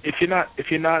 If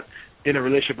you're not in a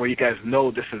relationship where you guys know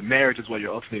this is marriage is what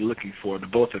you're ultimately looking for, the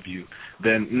both of you,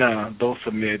 then don't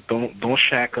submit. Don't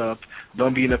shack up.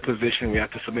 Don't be in a position where you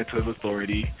have to submit to his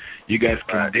authority. You guys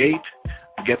can date,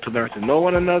 get to learn to know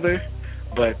one another,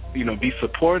 but be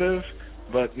supportive.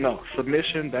 But no,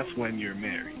 submission, that's when you're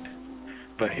married.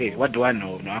 But hey, what do I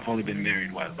know? I've only been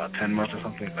married about 10 months or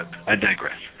something. But I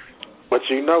digress. But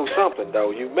you know something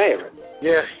though. You married.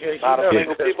 Yeah. A lot of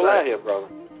single people out here, brother.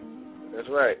 That's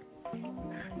right.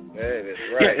 That is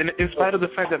right. Yeah, and in spite of the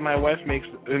fact that my wife makes,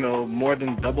 more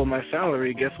than double my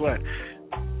salary, guess what?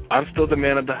 I'm still the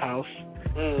man of the house.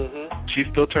 Mm-hmm. She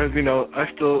still turns, I'm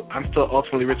still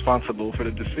ultimately responsible for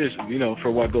the decision,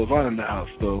 for what goes on in the house.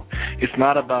 So it's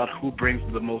not about who brings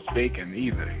the most bacon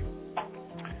either.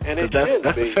 And it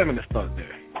that's be. the feminist thought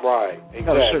there. Right, exactly.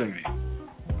 No, it shouldn't be.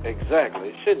 Exactly.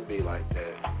 It shouldn't be like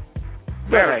that.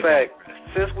 Matter of fact,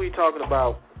 since we talking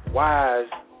about wives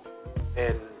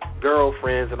and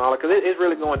girlfriends and all that, because it's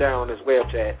really going down on this web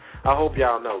chat. I hope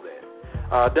y'all know that.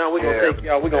 Don,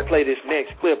 we're gonna play this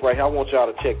next clip right here. I want y'all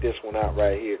to check this one out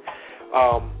right here.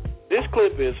 This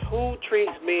clip is who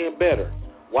treats men better,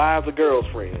 wives or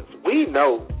girlfriends. We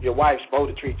know your wife's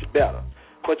supposed to treat you better,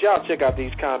 but y'all check out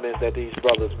these comments that these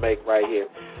brothers make right here.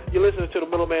 You're listening to the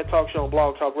Middleman Talk Show on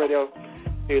Blog Talk Radio.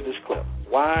 Here's this clip: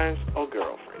 wives or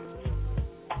girlfriends.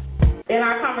 In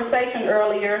our conversation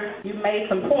earlier, you made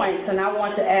some points, and I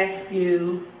want to ask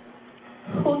you,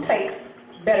 who takes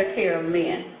better care of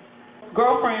men,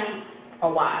 girlfriends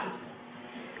or wives?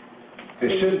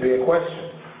 It should be a question,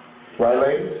 right,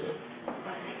 ladies?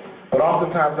 But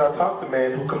oftentimes I talk to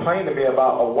men who complain to me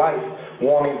about a wife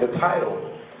wanting the title,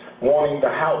 wanting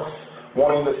the house,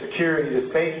 wanting the security, the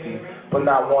safety, but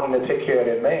not wanting to take care of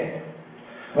their man.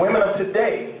 Women of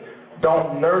today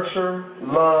don't nurture,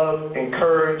 love,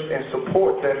 encourage, and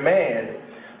support their man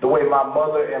the way my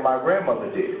mother and my grandmother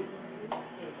did.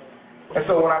 And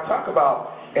so when I talk about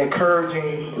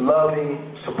encouraging, loving,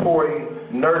 supporting,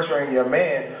 nurturing your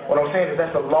man. What I'm saying is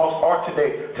that's a lost art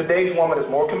today. Today's woman is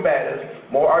more combative,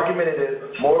 more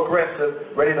argumentative, more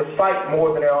aggressive, ready to fight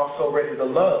more than they're also ready to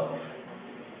love.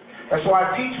 That's why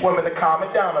I teach women to calm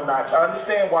it down a notch. I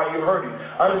understand why you're hurting.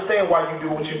 I understand why you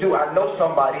do what you do. I know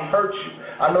somebody hurt you.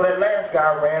 I know that last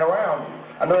guy ran around you.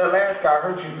 I know that last guy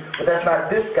hurt you, but that's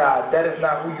not this guy. That is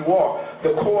not who you are.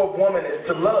 The core of woman is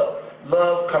to love.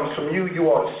 Love comes from you. You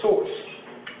are the source.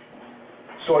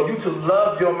 So are you to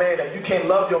love your man? If you can't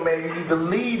love your man, you need to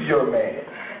leave your man.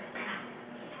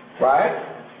 Right?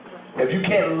 If you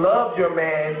can't love your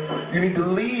man, you need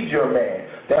to leave your man.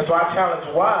 That's why I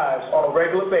challenge wives on a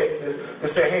regular basis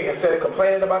to say, hey, instead of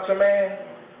complaining about your man,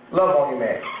 love on your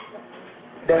man.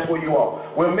 That's where you are.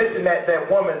 We're missing that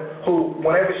woman who,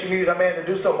 whenever she needs a man to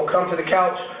do something, will come to the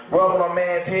couch, rub on a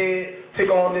man's head,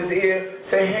 tickle on his ear,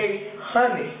 say, hey,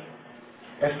 honey.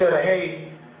 Instead of,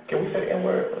 hey, can we say the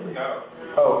N-word? No.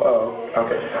 Oh,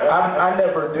 okay. I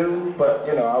never do, but,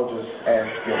 I'll just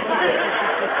ask you.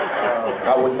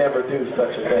 I would never do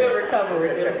such a thing. Never cover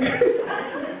it.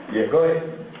 Yeah, go ahead.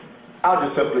 I'll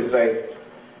just simply say,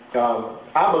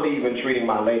 I believe in treating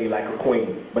my lady like a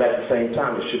queen, but at the same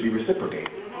time, it should be reciprocated.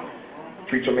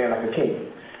 Treat your man like a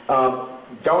king.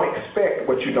 Don't expect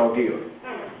what you don't give.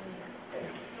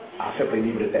 I'll simply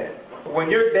leave it at that. When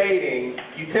you're dating,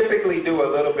 you typically do a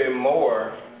little bit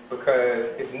more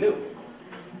because it's new.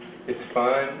 It's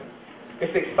fun.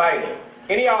 It's exciting.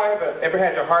 Any of y'all ever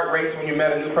had your heart race when you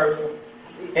met a new person?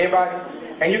 Anybody?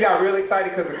 And you got really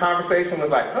excited because the conversation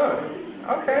was like,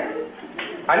 okay.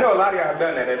 I know a lot of y'all have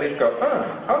done that. At least go,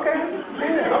 okay,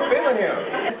 yeah, I'm feeling him.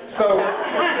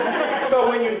 So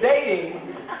when you're dating,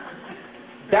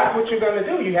 that's what you're going to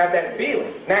do. You have that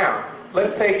feeling. Now,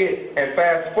 let's take it and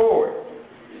fast forward.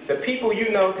 The people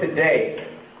you know today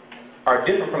are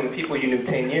different from the people you knew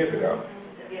 10 years ago.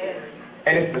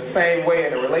 And it's the same way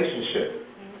in a relationship.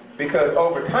 Because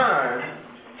over time,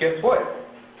 guess what?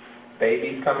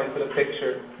 Babies come into the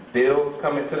picture. Bills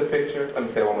come into the picture. Let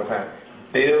me say it one more time.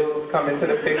 Bills come into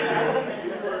the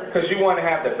picture. Because you want to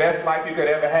have the best life you could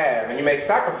ever have. And you make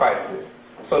sacrifices.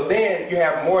 So then you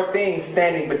have more things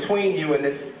standing between you and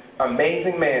this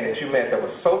amazing man that you met that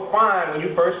was so fine when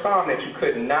you first saw him that you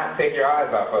could not take your eyes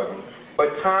off of him.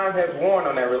 But time has worn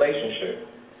on that relationship.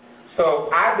 So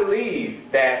I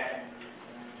believe that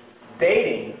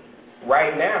dating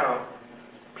right now,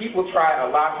 people try a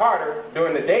lot harder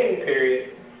during the dating period,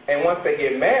 and once they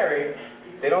get married,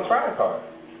 they don't try as hard.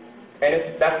 And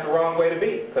that's the wrong way to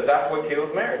be, because that's what kills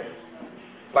marriages.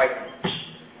 Like,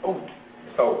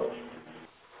 it's over.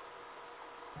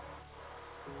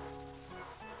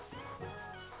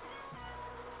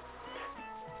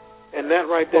 And that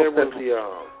right there was the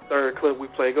third clip we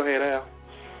played. Go ahead, Al.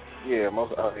 Yeah, I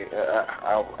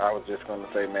was just going to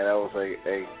say, man, that was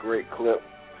a great clip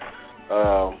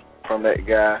from that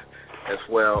guy as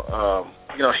well.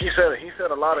 He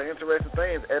said a lot of interesting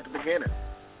things at the beginning.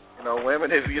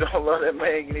 Women, if you don't love that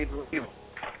man, you need to leave him.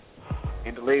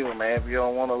 You need to leave him, man. If you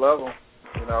don't want to love him,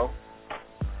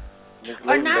 just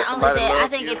or leave him. not only that, I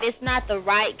think if it's not the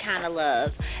right kind of love,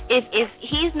 if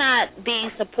he's not being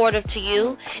supportive to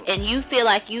you and you feel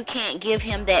like you can't give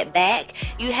him that back,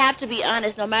 you have to be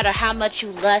honest. No matter how much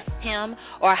you lust him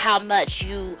or how much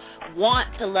you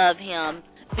want to love him,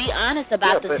 be honest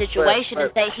about the situation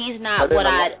and say he's not what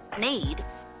I need.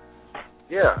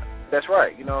 Yeah, that's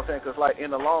right. You know what I'm saying? Because, like,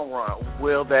 in the long run,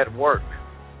 will that work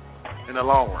in the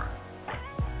long run?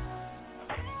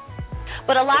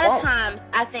 But a lot of times,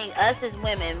 I think us as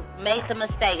women make the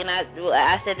mistake, and I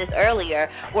said this earlier,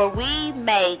 where we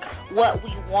make what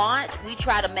we want, we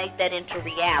try to make that into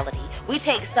reality. We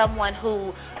take someone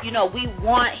who, we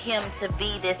want him to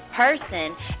be this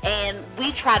person, and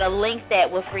we try to link that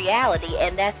with reality,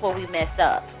 and that's where we mess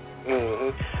up.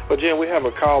 But, Jen, we have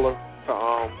a caller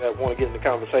that want to get in the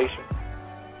conversation.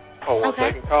 Hold on a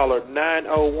second. Caller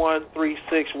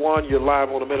 901-361. You're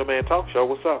live on the Middleman Talk Show.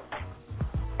 What's up?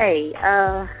 Hey,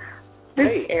 this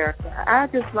is Erica. I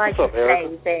just like to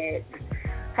say that,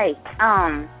 hey,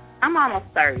 I'm almost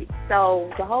 30, so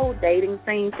the whole dating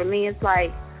thing for me is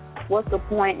like, what's the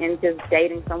point in just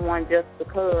dating someone just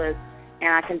because,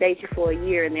 and I can date you for a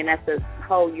year, and then that's a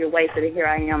whole year wasted, and here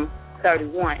I am,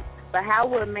 31. But how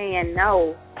would a man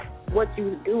know what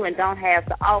you do and don't have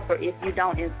to offer if you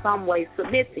don't in some way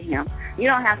submit to him? You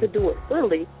don't have to do it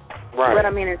fully. Right. But,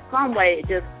 in some way,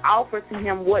 just offer to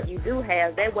him what you do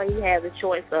have. That way he has a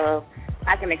choice of,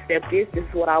 I can accept this is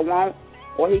what I want,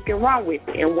 or he can run with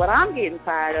it. And what I'm getting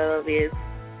tired of is,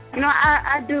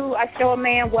 I show a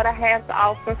man what I have to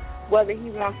offer, whether he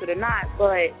wants it or not,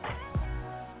 but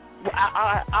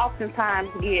I oftentimes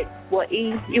get, well,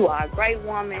 E, you are a great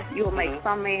woman. You will make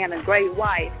some man a great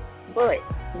wife. But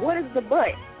what is the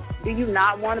but? Do you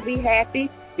not want to be happy?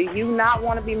 Do you not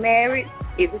want to be married?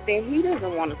 Is it that he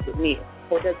doesn't want to submit?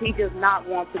 Or does he just not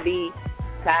want to be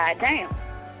tied down?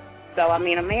 So, I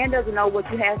mean, a man doesn't know what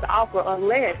you have to offer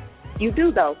unless you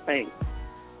do those things.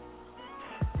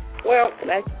 Well,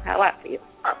 that's how I feel.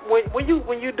 When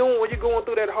you're going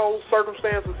through that whole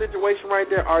circumstance and situation right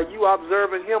there, are you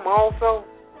observing him also?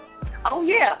 Oh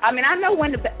yeah, I mean I know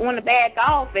when to back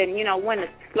off and when to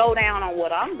slow down on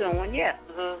what I'm doing. Yeah,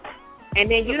 and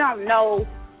then you don't know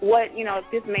what if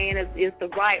this man is the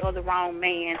right or the wrong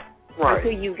man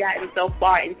until you've gotten so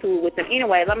far into it with him.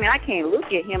 Anyways, I mean I can't look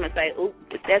at him and say, "Ooh,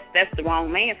 that's the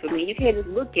wrong man for me." You can't just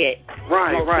look at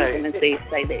most people and say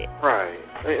that. Right.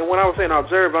 And when I was saying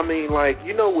observe, I mean like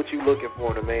you know what you're looking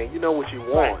for in a man. You know what you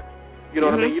want. You know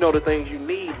what I mean. You know the things you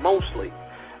need mostly.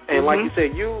 And like you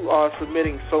said, you are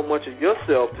submitting so much of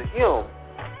yourself to him.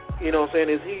 You know what I'm saying?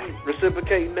 Is he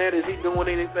reciprocating that? Is he doing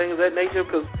anything of that nature?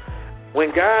 Because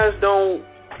when guys don't,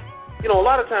 a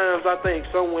lot of times I think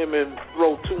some women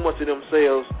throw too much of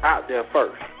themselves out there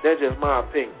first. That's just my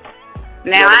opinion.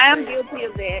 Now, I am guilty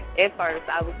of that. At first,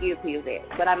 I was guilty of that.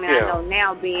 But, I mean, I know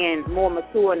now being more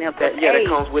mature enough that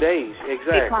comes with age.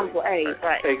 Exactly. It comes with age,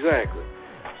 right. Exactly.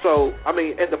 So, I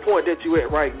mean, at the point that you're at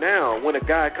right now, when a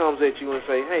guy comes at you and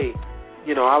say, hey,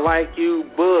 I like you,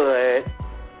 but,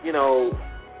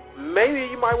 maybe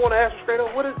you might want to ask him straight up,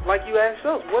 like you asked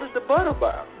us, what is the but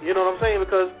about? You know what I'm saying?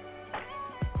 Because,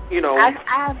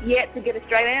 I've yet to get a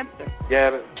straight answer.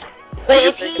 Yeah. But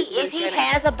if he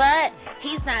has a but,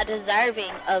 he's not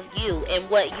deserving of you and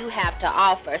what you have to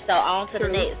offer. So on to the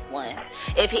next one.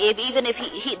 If he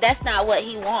that's not what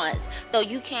he wants, so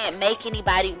you can't make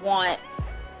anybody want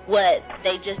what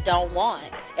they just don't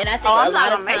want. And I think I'm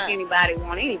not gonna make anybody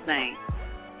want anything.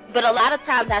 But a lot of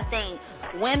times I think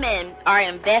women are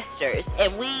investors,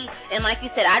 and like you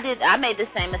said, I made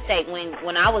the same mistake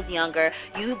when I was younger.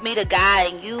 You meet a guy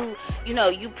and you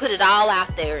put it all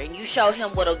out there and you show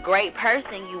him what a great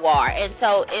person you are, and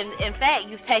so in fact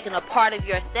you've taken a part of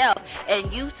yourself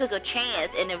and you took a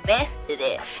chance and invested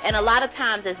it. And a lot of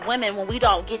times as women, when we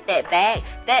don't get that back,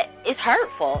 that is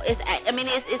hurtful. It's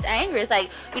angry. It's like,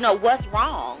 what's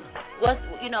wrong? We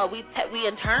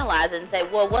internalize it and say,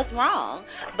 well, what's wrong?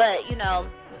 But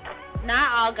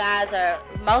not all guys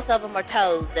most of them are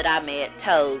toads that I met.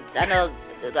 Toads. I know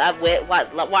I've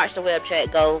watched the web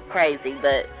chat go crazy,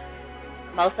 but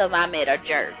most of them I met are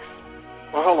jerks.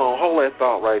 Well, hold that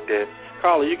thought right there.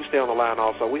 Caller, you can stay on the line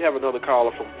also. We have another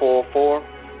caller from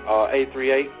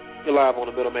 44838. You're live on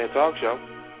the Middleman Talk Show.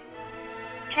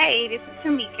 Hey, this is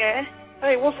Tamika.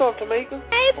 Hey, what's up, Tamika?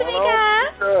 Hey,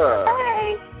 Tamika.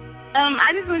 Hey. I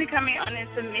just want to comment on this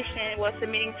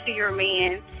submitting to your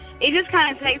man. It just kind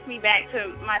of takes me back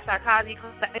to my psychology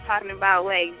class, talking about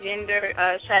like gender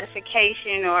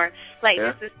stratification, or like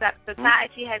this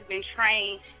society has been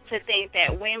trained to think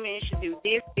that women should do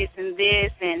this, and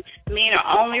this, and men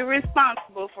are only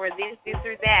responsible for this,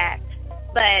 or that.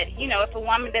 But, if a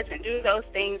woman doesn't do those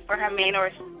things for her man, or,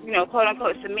 quote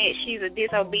unquote submit, she's a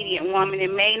disobedient woman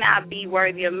and may not be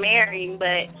worthy of marrying.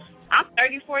 But I'm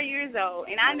 34 years old,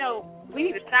 and I know we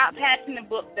need to stop passing the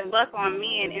buck on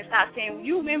men and stop saying,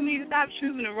 you women need to stop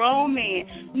choosing the wrong man.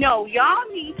 No, y'all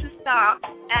need to stop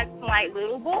acting like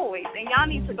little boys, and y'all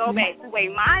need to go back to the way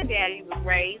my daddy was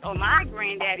raised or my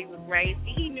granddaddy was raised.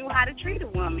 He knew how to treat a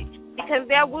woman, because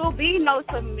there will be no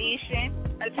submission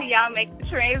until y'all make the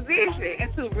transition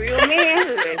into real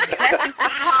manhood. Say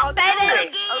that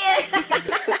again.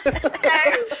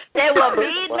 There will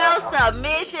be no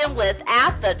submission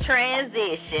without the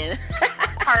transition.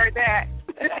 Heard that.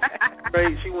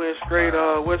 She went straight,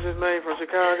 what's his name, from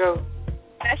Chicago?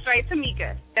 That's straight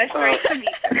Tamika.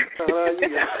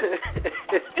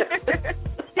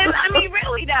 I mean,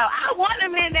 really, though, I want a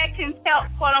man that can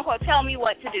quote unquote, tell me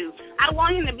what to do. I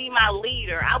want him to be my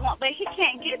leader. But he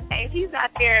can't get that. If he's out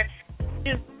there,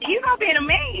 he's gonna be a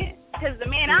man. Because the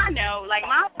man I know, like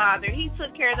my father, he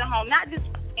took care of the home, not just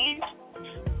financially.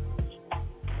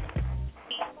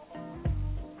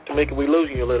 Tamika, we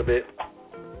losing you a little bit.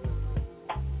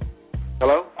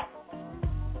 Hello?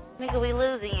 Tamika, we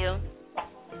losing you.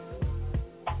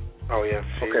 Oh, yeah.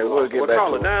 Okay, we'll get back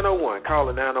to it. Call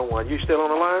it 901. You still on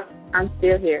the line? I'm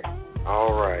still here.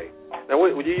 All right. Now,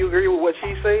 do you agree with what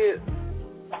she said?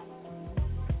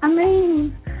 I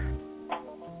mean,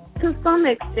 to some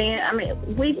extent. I mean,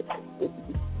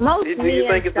 most do you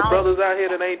think it's the brothers out here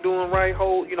that ain't doing right?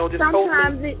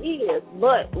 Sometimes it is,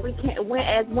 but we can't.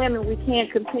 As women, we can't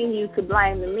continue to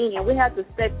blame the men. We have to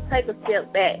take a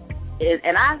step back,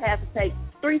 and I have to take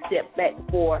 3 steps back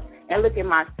before and look at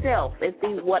myself and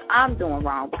see what I'm doing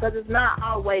wrong, because it's not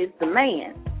always the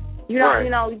man. You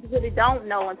really don't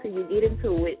know until you get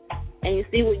into it and you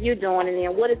see what you're doing, and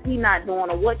then what is he not doing,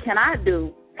 or what can I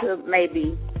do to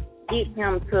maybe get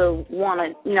him to want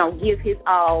to, give his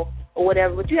all or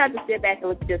whatever. But you have to sit back and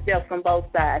look at yourself from both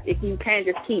sides. If you can't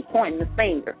just keep pointing the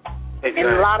finger. Exactly.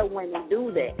 And a lot of women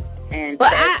do that.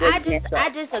 But I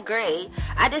disagree.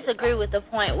 I disagree with the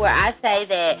point where I say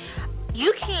that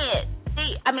you can't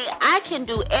see. I mean, I can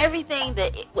do everything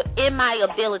that in my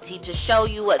ability to show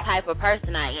you what type of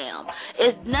person I am.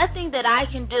 It's nothing that I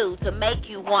can do to make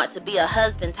you want to be a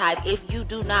husband type if you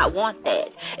do not want that.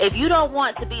 If you don't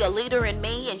want to be a leader in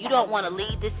me and you don't want to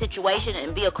lead this situation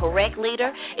and be a correct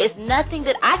leader, it's nothing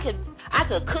that I could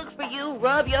cook for you,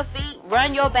 rub your feet,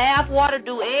 run your bath water,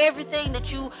 do everything that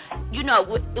you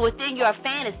within your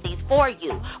fantasies for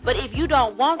you. But if you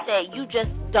don't want that, you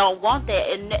just don't want that,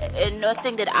 and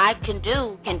nothing that I can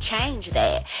do can change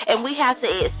that. And we have to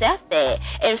accept that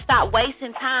and stop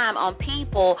wasting time on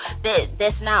people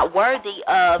that's not worthy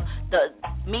of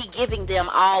me giving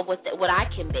them all what I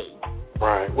can be.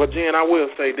 Right. Well, Jen, I will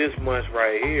say this much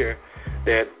right here,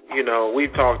 that,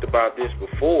 we've talked about this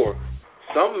before.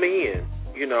 Some men,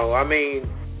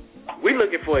 we're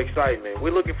looking for excitement.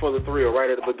 We're looking for the thrill right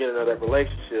at the beginning of that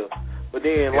relationship. But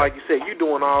then, like you said, you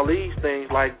doing all these things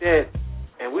like that,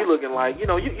 and we looking like, you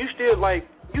still like,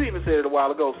 you even said it a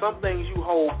while ago, some things you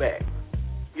hold back.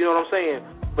 You know what I'm saying?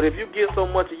 But if you give so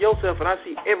much of yourself and I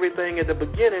see everything at the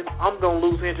beginning, I'm going to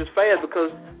lose interest fast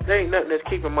because there ain't nothing that's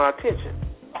keeping my attention.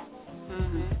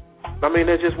 Mm-hmm. I mean,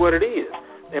 that's just what it is.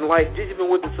 And, like, just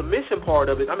even with the submission part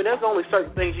of it, I mean, there's only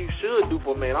certain things you should do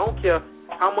for a man. I don't care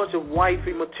how much of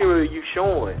wifey material you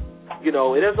showing.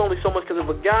 There's only so much, because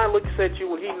if a guy looks at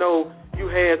you and he know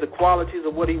you have the qualities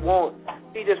of what he wants,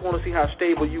 he just want to see how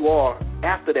stable you are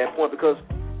after that point, because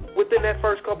within that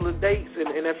first couple of dates and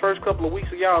that first couple of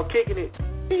weeks of y'all kicking it,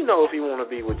 he know if he want to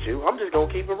be with you. I'm just going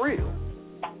to keep it real.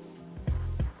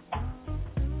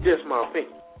 Just my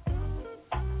opinion.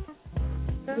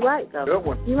 You're right, though. Good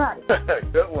one. You're right.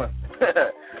 Good one.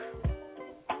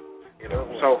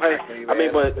 So, hey,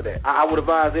 but I would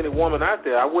advise any woman out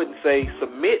there, I wouldn't say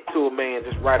submit to a man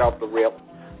just right off the rip,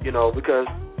 because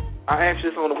I asked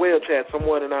this on the web chat.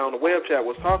 Someone and I on the web chat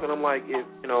was talking. I'm like,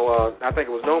 I think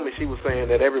it was Nomi. She was saying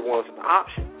that everyone's an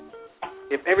option.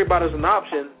 If everybody's an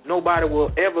option, nobody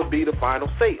will ever be the final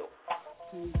sale.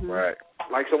 Mm-hmm. Right.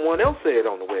 Like someone else said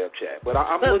on the web chat. But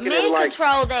I'm looking at it like... men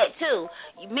control that, too.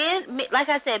 Men,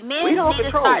 like I said, men need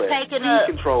to start taking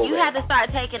you have to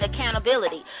start taking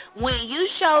accountability. When you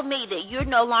show me that you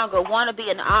no longer want to be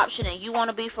an option and you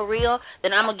want to be for real,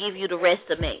 then I'm going to give you the rest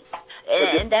of me.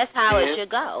 And that's how it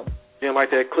should go. Then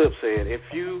like that clip said, if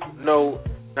you know...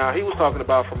 Now, he was talking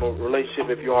about from a relationship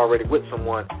if you're already with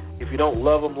someone. If you don't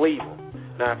love them, leave them.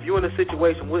 Now, if you're in a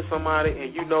situation with somebody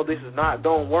and you know this is not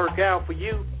going to work out for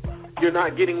you, you're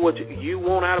not getting what you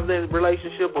want out of that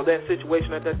relationship or that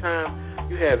situation at that time,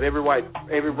 you have every right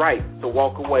to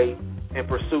walk away and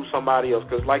pursue somebody else.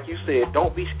 Because like you said,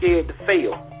 don't be scared to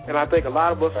fail. And I think a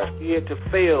lot of us are scared to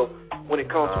fail when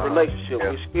it comes to relationships.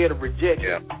 Yeah. We're scared of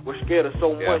rejection. Yeah. We're scared of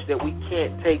so much that we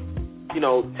can't take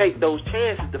those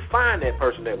chances to find that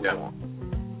person that we want.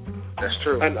 That's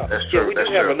true. That's true. We do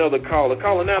have another caller.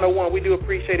 Caller 901, we do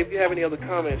appreciate it. If you have any other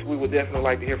comments, we would definitely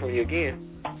like to hear from you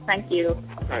again. Thank you.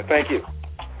 All right, thank you.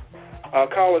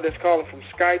 Caller that's calling from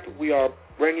Skype, we are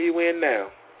bringing you in now.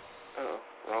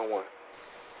 Wrong one.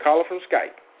 Caller from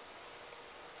Skype.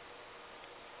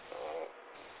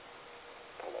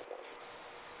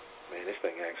 Man, this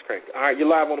thing acts crazy. All right, you're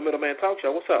live on the Middleman Talk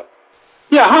Show. What's up?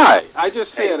 Yeah, hi. I just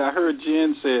said, I heard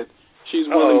Jen said she's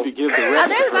willing to give the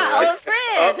rest of her. There's my old friend.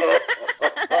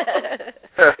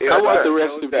 I want the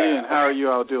rest of Jen. How are you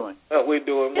all doing? We're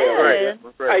doing well. Right.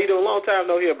 How you doing? Long time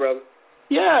no here, brother.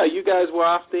 Yeah, you guys were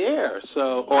off the air,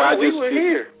 so we were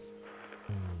here.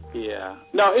 Yeah.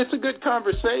 No, it's a good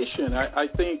conversation.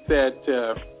 I think that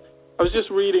I was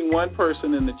just reading one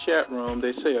person in the chat room.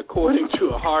 They say, according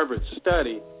to a Harvard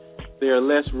study, there are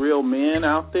less real men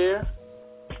out there.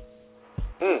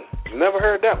 Never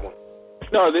heard that one.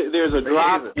 No, there's a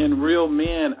drop in real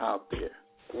men out there.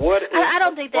 What is I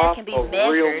don't think that can be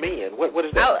measured. Real men? What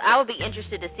is that? I would be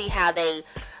interested to see how they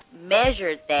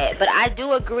measured that. But I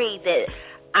do agree that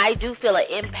I do feel an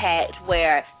impact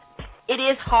where it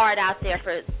is hard out there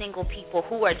for single people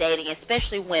who are dating,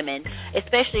 especially women,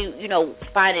 especially,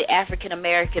 finding African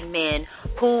American men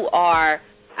who are,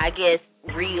 I guess,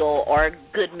 real or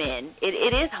good men.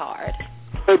 It is hard.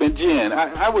 But Jen,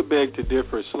 I would beg to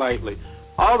differ slightly.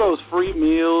 All those free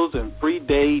meals and free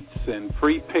dates and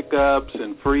free pickups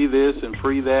and free this and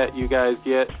free that you guys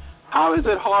get, How is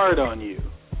it hard on you?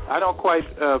 I don't quite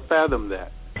fathom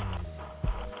that.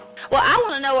 Well, I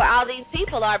want to know where all these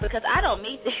people are because I don't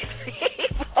meet these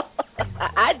people.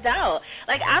 I don't.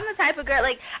 Like, I'm the type of girl,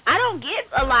 like, I don't get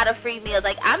a lot of free meals.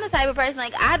 Like, I'm the type of person,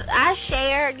 like, I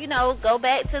share, go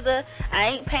back to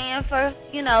I ain't paying for,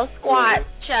 squat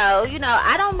show.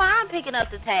 I don't mind picking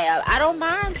up the tab. I don't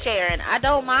mind sharing. I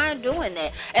don't mind doing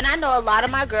that. And I know a lot of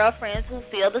my girlfriends who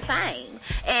feel the same.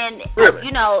 And, really?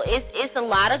 It's a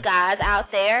lot of guys out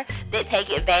there that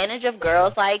take advantage of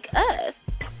girls like us.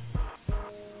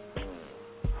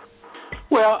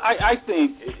 Well, I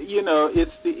think,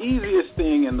 it's the easiest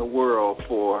thing in the world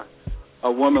for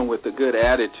a woman with a good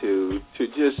attitude to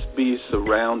just be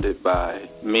surrounded by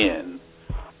men.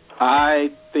 I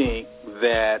think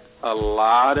that a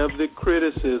lot of the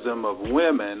criticism of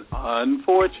women,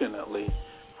 unfortunately,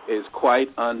 is quite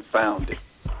unfounded.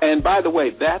 And by the way,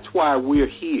 that's why we're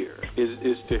here,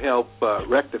 is to help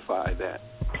rectify that.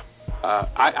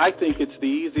 I think it's the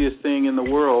easiest thing in the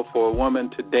world for a woman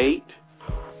to date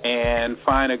and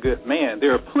find a good man.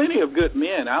 There are plenty of good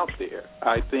men out there.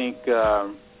 I think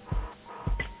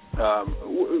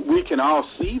we can all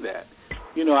see that.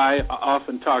 I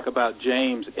often talk about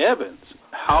James Evans.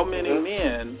 How many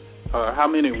men, or how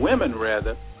many women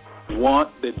rather, want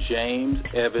the James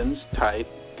Evans type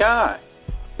guy?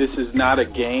 This is not a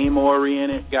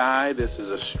game-oriented guy. This is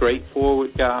a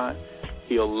straightforward guy.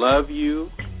 He'll love you.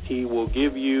 He will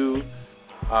give you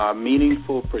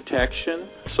meaningful protection,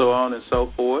 so on and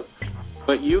so forth.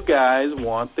 But you guys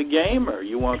want the gamer.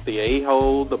 You want the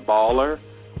a-hole, the baller.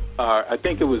 I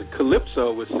think it was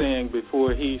Calypso was saying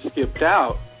before he skipped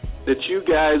out that you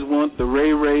guys want the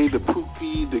Ray Ray, the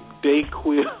Pookie, the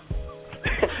Dayquil,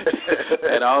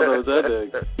 and all those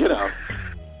other,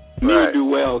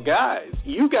 ne'er-do-well guys.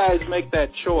 You guys make that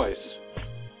choice.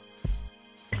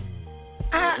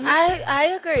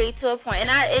 I agree to a point.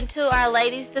 And to our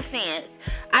ladies' defense,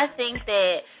 I think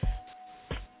that,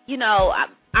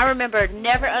 I remember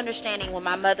never understanding when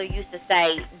my mother used to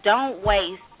say, don't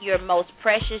waste your most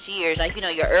precious years, like,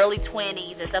 your early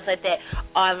 20s and stuff like that,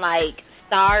 on, like,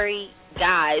 starry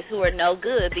guys who are no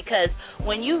good. Because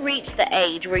when you reach the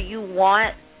age where you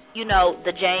want,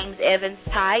 the James Evans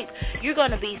type, you're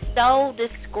going to be so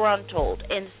disgruntled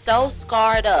and so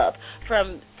scarred up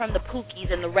from the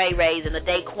Pookies and the Ray Rays and the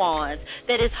Daquans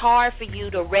that it's hard for you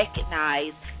to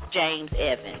recognize James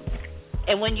Evans.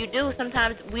 And when you do,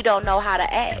 sometimes we don't know how to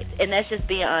act. And that's just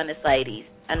being honest, ladies.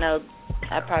 I know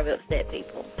I probably upset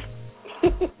people.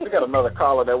 We got another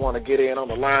caller that want to get in on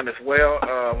the line as well.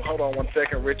 Hold on one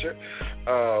second, Richard.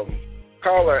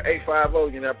 Caller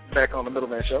 850, you're back on the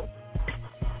Middleman Show.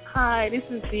 Hi, this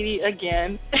is Dee Dee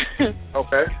again.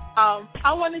 Okay.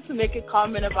 I wanted to make a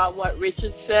comment about what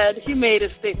Richard said. He made a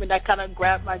statement that kind of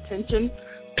grabbed my attention.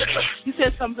 He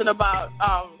said something about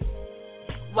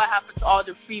what happened to all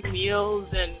the free meals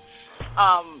and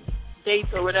dates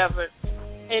or whatever.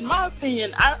 In my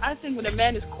opinion, I think when a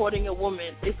man is courting a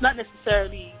woman, it's not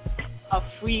necessarily a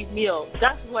free meal.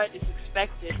 That's what is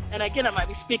expected. And again, I might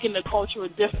be speaking the cultural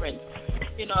difference.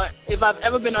 If I've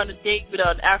ever been on a date with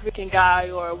an African guy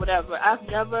or whatever, I've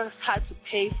never had to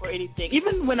pay for anything.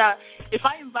 Even if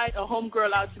I invite a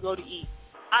homegirl out to go to eat,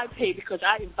 I pay because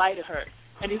I invited her.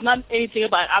 And it's not anything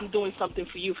about I'm doing something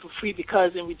for you for free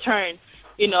because in return,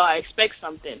 I expect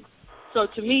something. So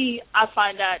to me, I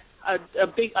find that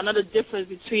another difference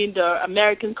between the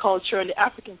American culture and the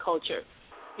African culture.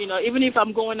 Even if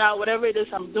I'm going out, whatever it is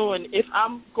I'm doing, if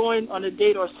I'm going on a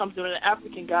date or something with an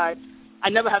African guy, I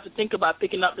never have to think about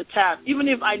picking up the tab. Even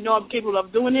if I know I'm capable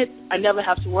of doing it, I never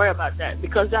have to worry about that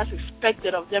because that's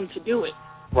expected of them to do it.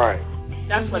 Right.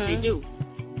 That's what they do.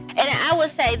 And I would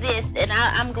say this, and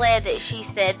I'm glad that she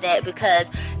said that because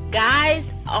guys,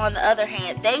 on the other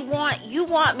hand, you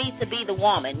want me to be the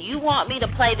woman. You want me to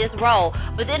play this role.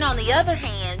 But then on the other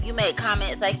hand, you make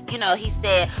comments like, he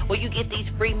said, well, you get these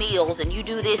free meals and you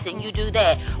do this and you do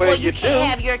that. Well, you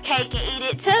can't have your cake and eat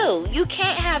it too. You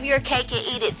can't have your cake and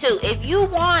eat it too. If you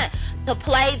want to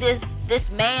play this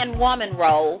man-woman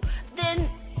role, then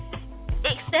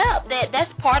accept that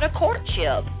that's part of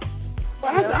courtship.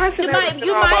 Well, you might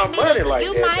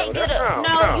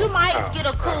get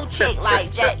a cool chick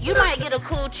like Jack. You might get a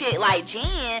cool chick like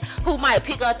Jen who might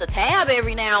pick up the tab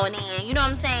every now and then. You know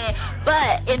what I'm saying?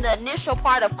 But in the initial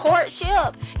part of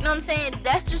courtship, you know what I'm saying?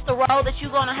 That's just the role that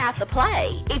you're gonna have to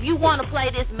play if you want to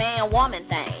play this man-woman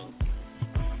thing.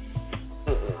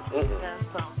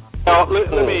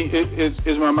 Let me.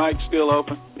 Is my mic still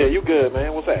open? Yeah, you good,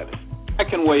 man. What's happening? I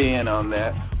can weigh in on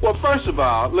that. Well, first of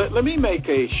all, let me make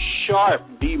a sharp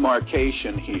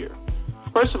demarcation here.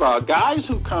 First of all, guys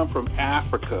who come from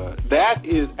Africa,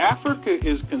 Africa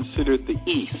is considered the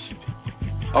East.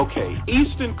 Okay,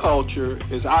 Eastern culture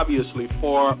is obviously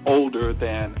far older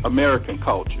than American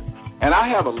culture. And I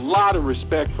have a lot of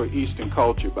respect for Eastern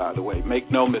culture, by the way.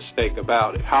 Make no mistake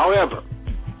about it. However,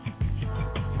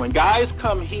 when guys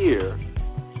come here,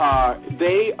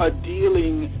 they are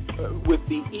dealing with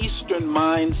the Eastern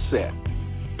mindset.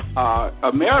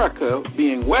 America,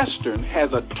 being Western, has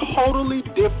a totally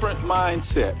different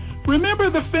mindset. Remember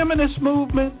the feminist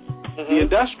movement, the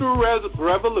Industrial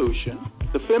Revolution,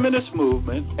 the feminist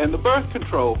movement, and the birth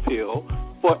control pill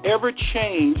forever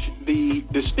changed the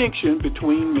distinction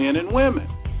between men and women.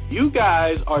 You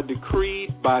guys are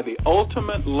decreed by the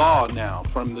ultimate law now,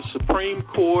 from the Supreme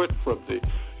Court,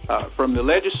 from the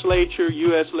legislature,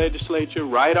 U.S. legislature,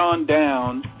 right on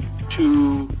down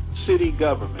to city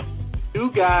government. You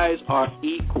guys are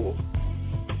equal.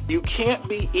 You can't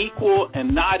be equal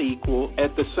and not equal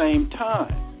at the same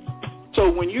time. So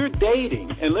when you're dating,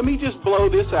 and let me just blow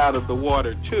this out of the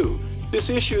water too, this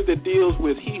issue that deals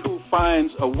with he who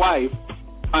finds a wife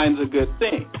finds a good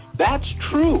thing. That's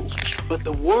true, but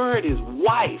the word is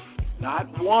wife, not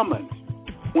woman.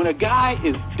 When a guy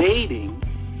is dating,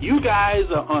 you guys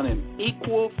are on an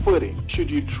equal footing. Should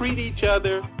you treat each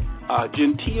other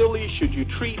genteelly? Should you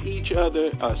treat each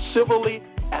other civilly?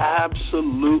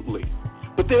 Absolutely.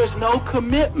 But there's no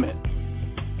commitment.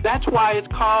 That's why it's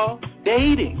called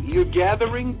dating. You're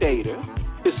gathering data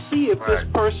to see if this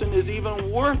person is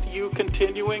even worth you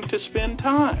continuing to spend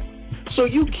time. So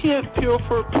you can't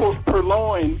pilfer,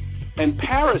 purloin, and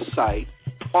parasite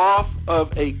off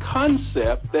of a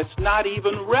concept that's not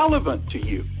even relevant to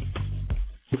you.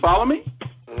 You follow me?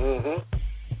 Mm-hmm.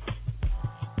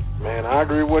 Man, I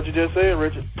agree with what you just said,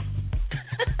 Richard.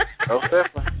 Most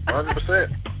definitely, 100%.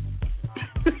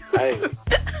 Hey,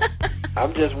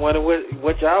 I'm just wondering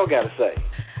what y'all got to say.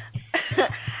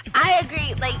 I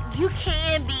agree. Like, you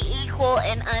can be equal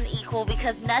and unequal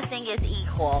because nothing is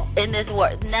equal in this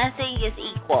world. Nothing is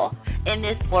equal in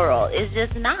this world. It's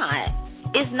just not.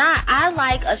 It's not. I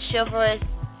like a chivalrous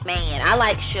man. I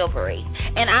like chivalry.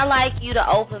 And I like you to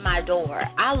open my door.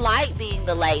 I like being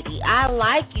the lady. I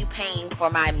like you paying for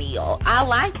my meal. I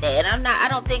like that. I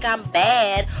don't think I'm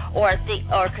bad or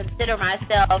consider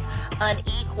myself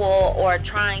unequal or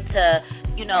trying to,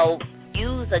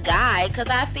 use a guy because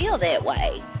I feel that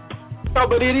way. No,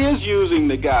 but it is using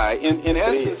the guy. In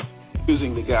essence,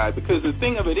 using the guy, because the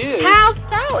thing of it is... How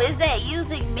so? Is that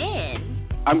using men?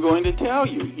 I'm going to tell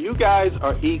you. You guys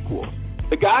are equal.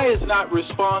 The guy is not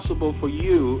responsible for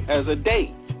you as a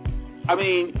date. I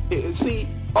mean, see,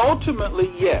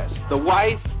 ultimately, yes, the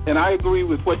wife, and I agree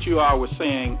with what you all were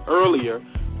saying earlier,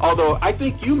 although I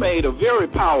think you made a very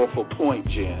powerful point,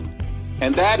 Jen,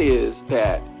 and that is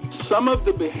that some of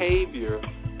the behavior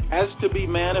has to be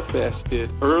manifested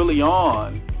early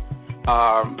on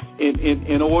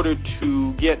in order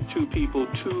to get two people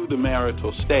to the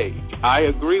marital stage. I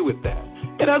agree with that.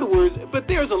 In other words, but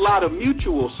there's a lot of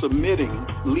mutual submitting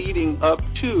leading up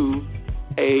to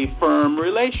a firm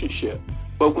relationship.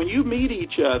 But when you meet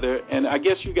each other, and I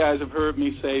guess you guys have heard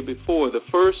me say before, the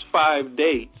first 5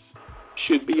 dates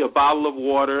should be a bottle of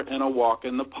water and a walk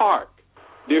in the park.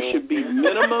 There should be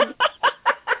minimum...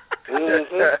 I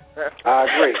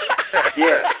agree.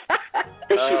 Yes.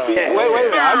 There should be... Wait.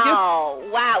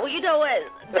 Wow. Well, you know what?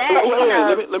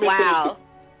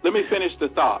 Let me finish the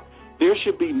thought. There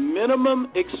should be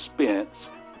minimum expense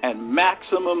and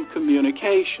maximum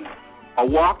communication. A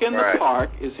walk in the park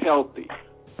is healthy.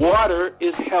 Water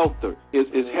is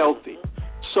healthy.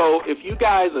 So if you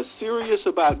guys are serious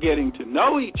about getting to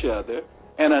know each other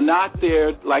and are not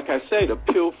there, like I say, to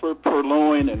pilfer,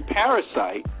 purloin, and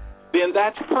parasite, then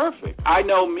that's perfect. I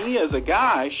know me as a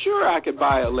guy, sure, I could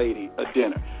buy a lady a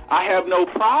dinner. I have no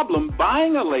problem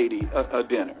buying a lady a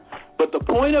dinner. But the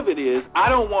point of it is, I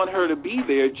don't want her to be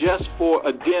there just for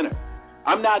a dinner.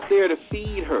 I'm not there to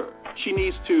feed her. She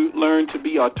needs to learn to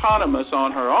be autonomous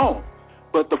on her own.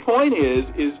 But the point is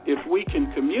if we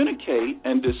can communicate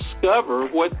and discover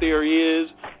what there is,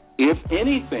 if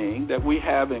anything, that we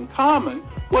have in common,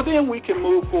 well, then we can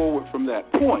move forward from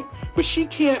that point. But she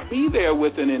can't be there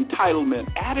with an entitlement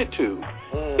attitude.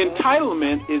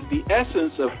 Entitlement is the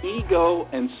essence of ego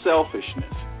and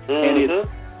selfishness. And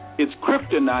it's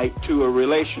kryptonite to a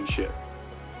relationship.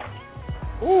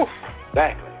 Oof,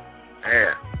 exactly.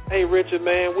 Yeah. Hey, Richard,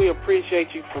 man, we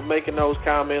appreciate you for making those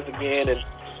comments again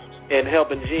and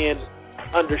helping Jen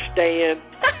understand.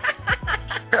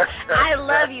 I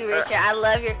love you, Richard. I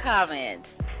love your comments.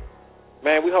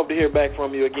 Man, we hope to hear back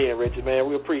from you again, Richard, man.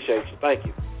 We appreciate you. Thank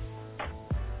you.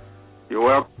 You're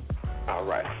welcome. All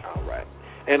right.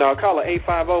 And caller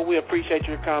 850, we appreciate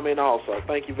your comment also.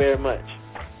 Thank you very much.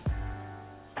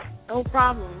 No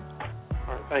problem.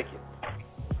 All right, thank you.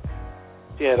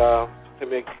 Yeah,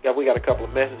 we got a couple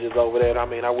of messages over there. I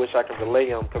mean, I wish I could relay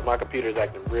them because my computer's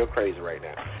acting real crazy right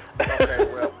now.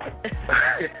 Okay, well,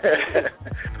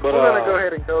 but we're gonna go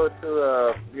ahead and go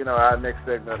to our next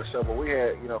segment of the show. But we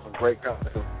had some great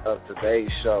comments of today's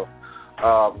show.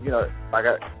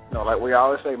 Like we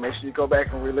always say, make sure you go back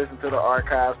and re-listen to the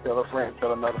archives. Tell a friend,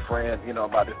 tell another friend,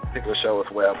 about this particular show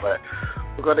as well. But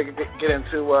we're going to get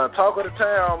into Talk of the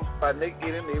Town by Nick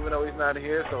Eden, even though he's not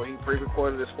here, so he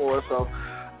pre-recorded this for us. So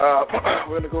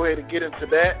we're going to go ahead and get into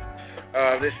that.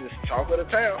 This is Talk of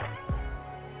the Town.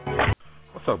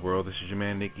 What's up, world? This is your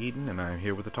man Nick Eden, and I am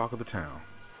here with the Talk of the Town.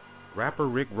 Rapper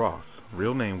Rick Ross,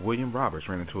 real name William Roberts,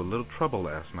 ran into a little trouble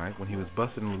last night when he was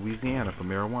busted in Louisiana for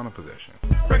marijuana possession.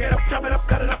 Bring it up, jump it up,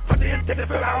 cut it up, put it in, take it,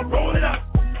 fill out, roll it up.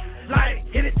 Light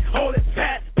it, hit it, hold it,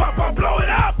 fast, pop, pop, blow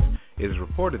it up. It is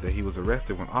reported that he was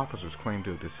arrested when officers claimed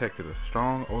to have detected a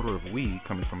strong odor of weed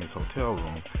coming from his hotel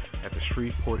room at the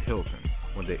Shreveport Hilton.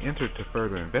 When they entered to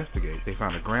further investigate, they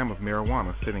found a gram of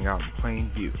marijuana sitting out in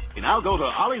plain view. And I'll go to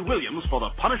Ollie Williams for the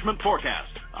punishment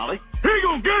forecast. Ollie, here you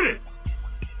go, get it!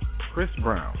 Chris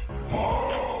Brown.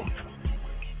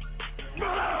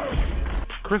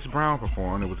 Chris Brown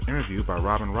performed and was interviewed by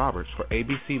Robin Roberts for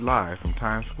ABC Live from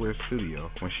Times Square studio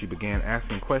when she began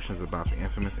asking questions about the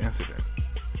infamous incident.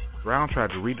 Brown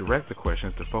tried to redirect the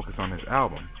questions to focus on his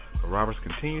album, but Roberts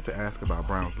continued to ask about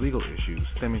Brown's legal issues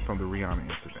stemming from the Rihanna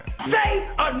incident. Say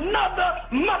another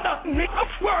mother nigga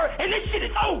word and this shit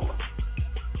is over.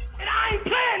 And I ain't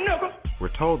playing, nigga.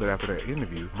 We're told that after that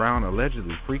interview, Brown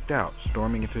allegedly freaked out,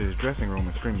 storming into his dressing room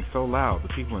and screaming so loud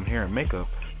the people in hair and makeup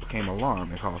became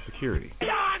alarmed and called security.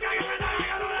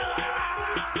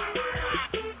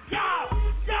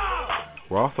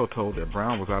 We're also told that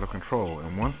Brown was out of control,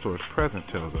 and one source present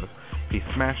tells us he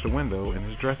smashed a window in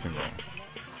his dressing room.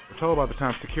 We're told by the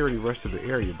time security rushed to the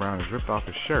area, Brown has ripped off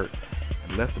his shirt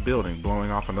and left the building,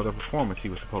 blowing off another performance he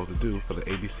was supposed to do for the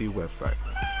ABC website.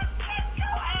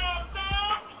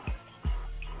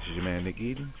 This is your man Nick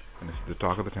Eden, and this is the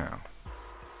Talk of the Town.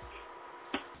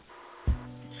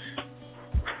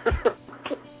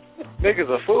 Nick is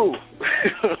a fool.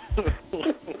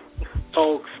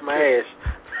 Hulk smash.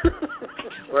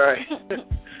 Right.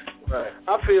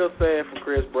 I feel sad for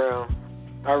Chris Brown.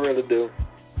 I really do.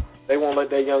 They won't let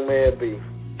that young man be.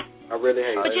 I really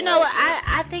hate it. But you know what?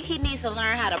 I think he needs to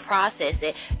learn how to process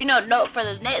it. For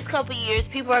the next couple of years,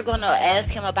 people are going to ask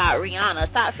him about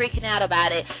Rihanna. Stop freaking out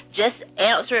about it. Just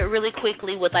answer it really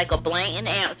quickly with like a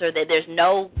blatant answer that there's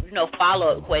no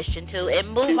follow-up question to, and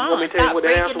move on. Stop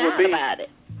freaking out about it.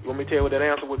 Let me tell you what that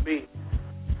answer would be.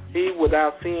 He,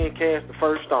 without seeing, cast the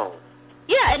first stone.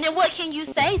 Yeah, and then what can you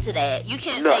say to that? You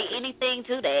can't say anything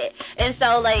to that. And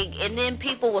so, and then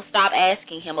people will stop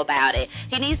asking him about it.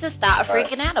 He needs to stop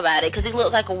freaking out about it because he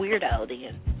looks like a weirdo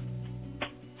then.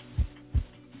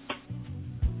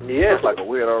 Yeah, it's like a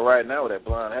weirdo right now with that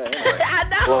blonde hair. Anyway. I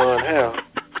know. Blonde hair.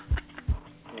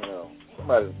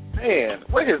 Somebody, man,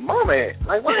 where his mom at?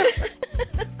 Like, what?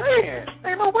 Man,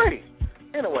 ain't no way.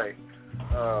 Anyway,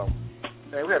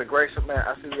 man, we had a great show, man.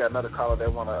 I see we got another caller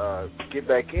that want to get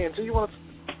back in. Do you want to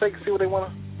see what they want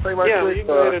to say right quick? Yeah, you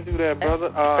go ahead and do that, brother.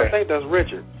 Okay. I think that's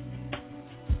Richard.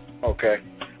 Okay.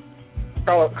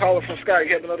 Caller from Scott,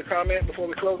 you have another comment before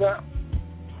we close out?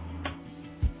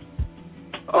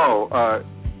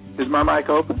 Is my mic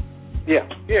open? Yeah.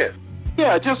 Yes.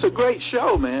 Yeah, just a great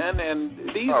show, man. And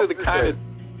these are the kind of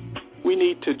we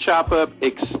need to chop up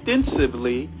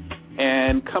extensively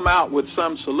and come out with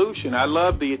some solution. I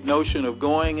love the notion of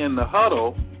going in the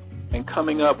huddle and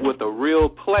coming up with a real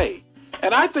play.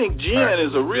 And I think Jen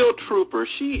is a real trooper.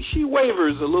 She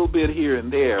wavers a little bit here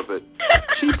and there, but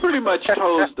she pretty much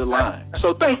toes the line.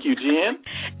 So thank you, Jen.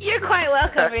 You're quite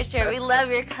welcome, Richard. We love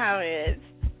your comments.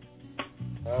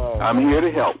 I'm here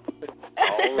to help.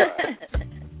 All right.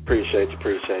 Appreciate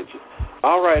you.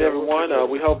 All right, everyone.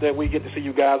 We hope that we get to see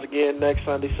you guys again next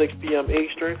Sunday, 6 p.m.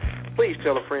 Eastern. Please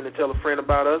tell a friend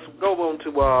about us. Go on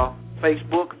to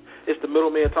Facebook. It's the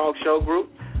Middleman Talk Show group.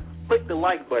 Click the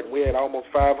like button. We had almost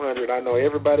 500. I know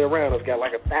everybody around us got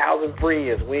like 1,000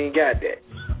 friends. We ain't got that.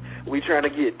 We trying to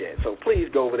get that. So please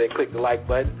go over there and click the like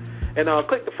button. And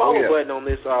click the follow button on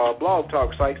this blog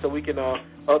talk site so we can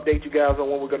update you guys on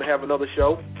when we're going to have another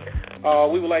show.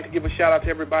 We would like to give a shout-out to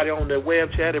everybody on the web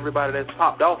chat, everybody that's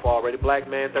popped off already, Black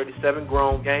Man 37,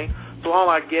 Grown Gang. So all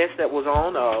our guests that was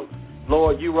on,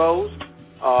 Lord Euros,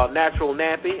 Natural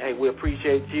Nappy, and we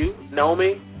appreciate you.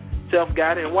 Nomi,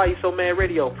 Self-Guided, and Why You So Mad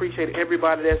Radio. Appreciate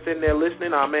everybody that's in there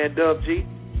listening. Our man Dub G,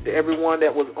 To everyone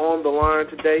that was on the line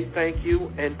today, thank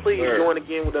you. And please join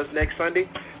again with us next Sunday.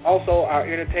 Also, our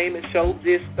entertainment show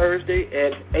this Thursday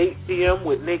at 8 p.m.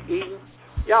 with Nick Eaton.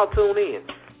 Y'all tune in.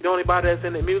 You know anybody that's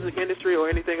in the music industry or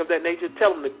anything of that nature,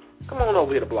 tell them to come on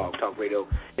over here to Blog Talk Radio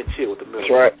and chill with the music.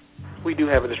 That's right. We do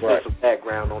have an extensive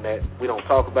background on that. We don't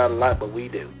talk about it a lot, but we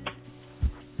do.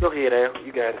 Go ahead, Al.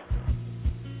 You got it.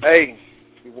 Hey,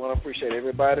 we want to appreciate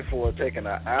everybody for taking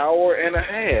an hour and a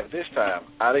half this time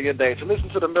out of your day to listen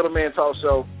to the Middleman Talk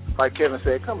Show. Like Kevin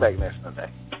said, come back next Sunday.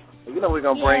 You know we're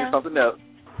going to bring something else,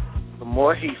 some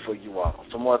more heat for you all,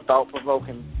 some more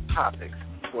thought-provoking topics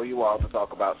for you all to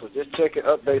talk about. So just check your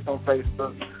updates on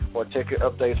Facebook or check your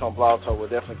updates on Blog Talk. We'll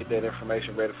definitely get that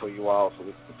information ready for you all so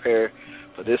we can prepare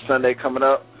for this Sunday coming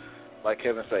up. Like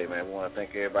Kevin said, man, we want to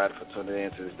thank everybody for tuning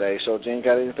in to this day. So, Jean,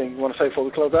 got anything you want to say before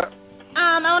we close out?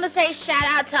 I want to say shout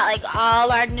out to all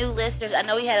our new listeners. I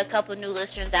know we had a couple of new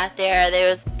listeners out there. They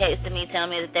was texting me,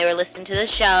 telling me that they were listening to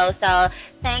the show. So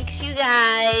thanks, you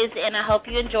guys, and I hope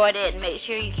you enjoyed it. And make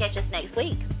sure you catch us next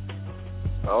week.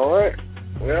 All right.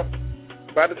 Well,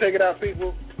 about to take it out,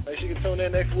 people. Make sure you can tune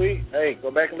in next week. Hey, go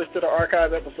back and listen to the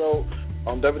archive episode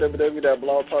on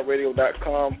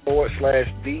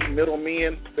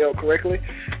www.blogtalkradio.com/themiddlemen, spelled correctly.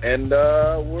 And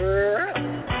we're out.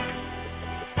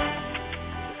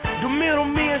 The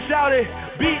middlemen shouted,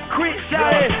 Big Crit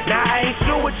shouted. Now I ain't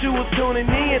sure what you was tuning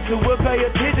in to, but pay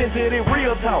attention to the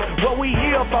real talk. What we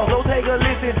here for, so take a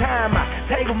listen, time out,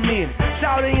 take a minute.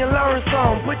 Shout in and learn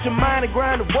some, put your mind to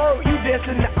grind the work, you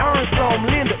destined to earn some.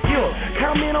 Linda,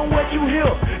 comment on what you hear.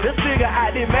 Let's figure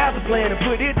out this master plan and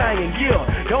put this thing in gear.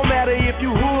 Don't matter if you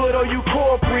hood or you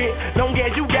corporate, long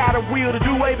as you got a will to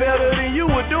do way better than you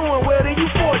were doing, well then you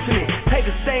fortunate. Take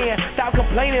a stand, stop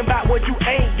complaining about what you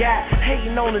ain't got,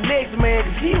 hating on the next man,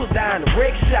 cause he was down the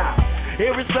wreck shop.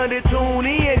 Every Sunday tune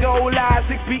in, go live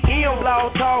 6 p.m.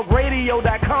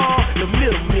 blogtalkradio.com. The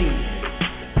middlemen.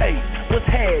 Hey, what's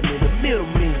happening? The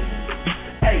middlemen.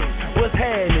 Hey, what's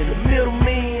happening? The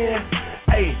middlemen.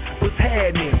 Hey, what's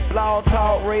happening?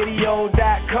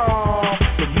 blogtalkradio.com.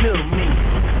 The middlemen.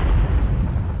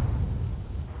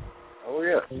 Oh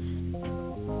yeah.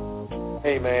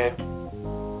 Hey man.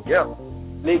 Yeah.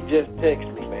 Nick just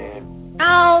texted me, man.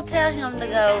 I'll tell him to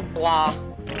go block.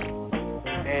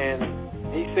 And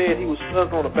he said he was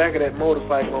stuck on the back of that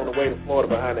motorcycle on the way to Florida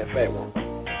behind that fat woman.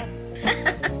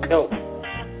 Help.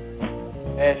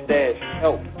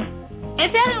 Help.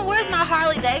 And tell him where's my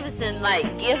Harley Davidson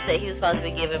gift that he was supposed to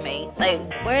be giving me.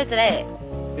 Where is it at?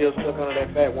 Still stuck under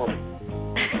that fat woman.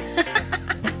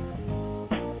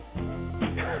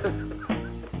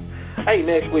 Hey,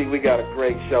 next week we got a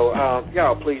great show.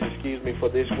 Y'all please excuse me for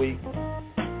this week.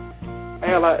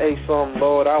 Hell, I ate some,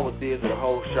 Lord. I was busy the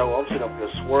whole show. I'm sitting up here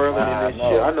swirling in this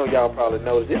shit. I know y'all probably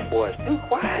noticed this boy's too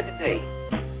quiet today.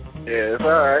 Yeah, it's all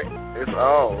right. It's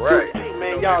all right. Hey,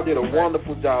 man, y'all did a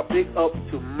wonderful job. Big up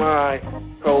to my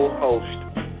co-host.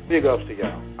 Big ups to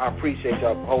y'all. I appreciate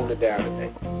y'all for holding it down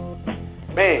today.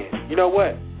 Man, you know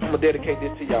what? I'm going to dedicate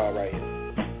this to y'all right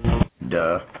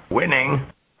here. Winning.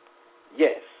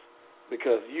 Yes,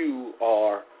 because you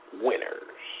are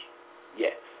winners.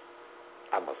 Yes,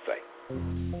 I must say.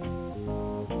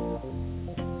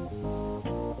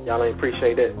 Y'all ain't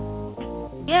appreciate that?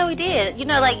 Yeah, we did. You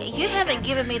haven't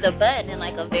given me the button in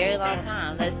a very long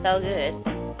time. That's so good.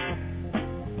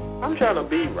 I'm trying to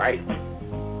be right. I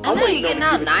know you're getting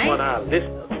out nice. One eye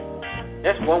listener.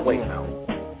 That's one way now.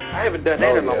 I haven't done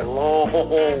that in a long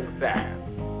time.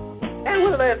 And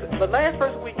the last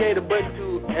person we gave the button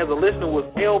to as a listener was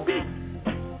LB.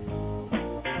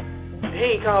 He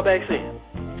ain't called back since.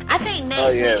 I think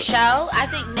next week's show,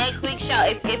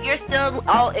 if you're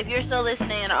still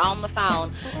listening or on the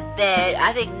phone, that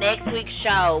I think next week's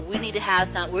show we're gonna have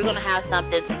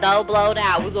something so blowed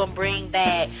out. We're gonna bring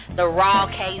back the raw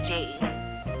KG.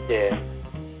 Yeah.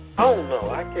 I don't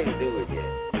know. I can't do it yet.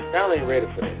 Y'all ain't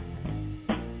ready for that.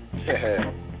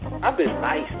 I've been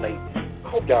nice lately.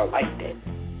 I hope y'all like that.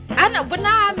 I know, but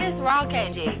now I miss raw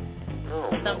KG.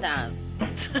 Sometimes.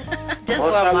 Just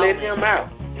once I let him out,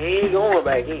 he ain't going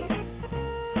back in.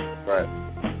 Right.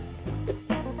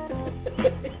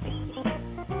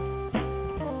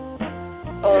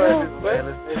 All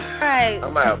right.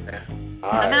 I'm out, man.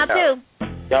 I'm out too.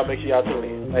 Y'all make sure y'all tune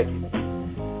in. Thank you.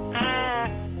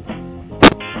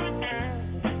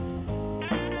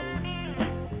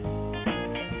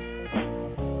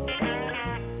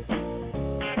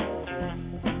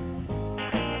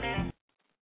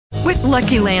 With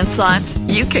Lucky Land Slots,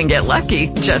 you can get lucky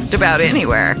just about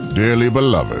anywhere. Dearly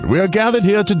beloved, we are gathered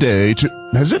here today to...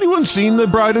 Has anyone seen the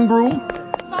bride and groom?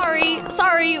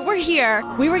 Sorry, we're here.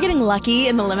 We were getting lucky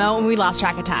in the limo and we lost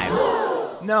track of time.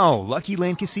 No, Lucky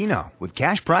Land Casino, with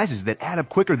cash prizes that add up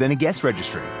quicker than a guest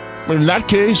registry. In that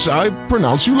case, I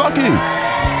pronounce you lucky.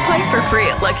 Play for free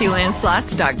at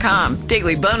LuckyLandSlots.com.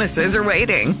 Daily bonuses are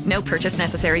waiting. No purchase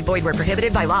necessary. Void where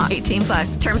prohibited by law.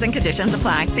 18+. Terms and conditions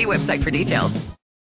apply. See website for details.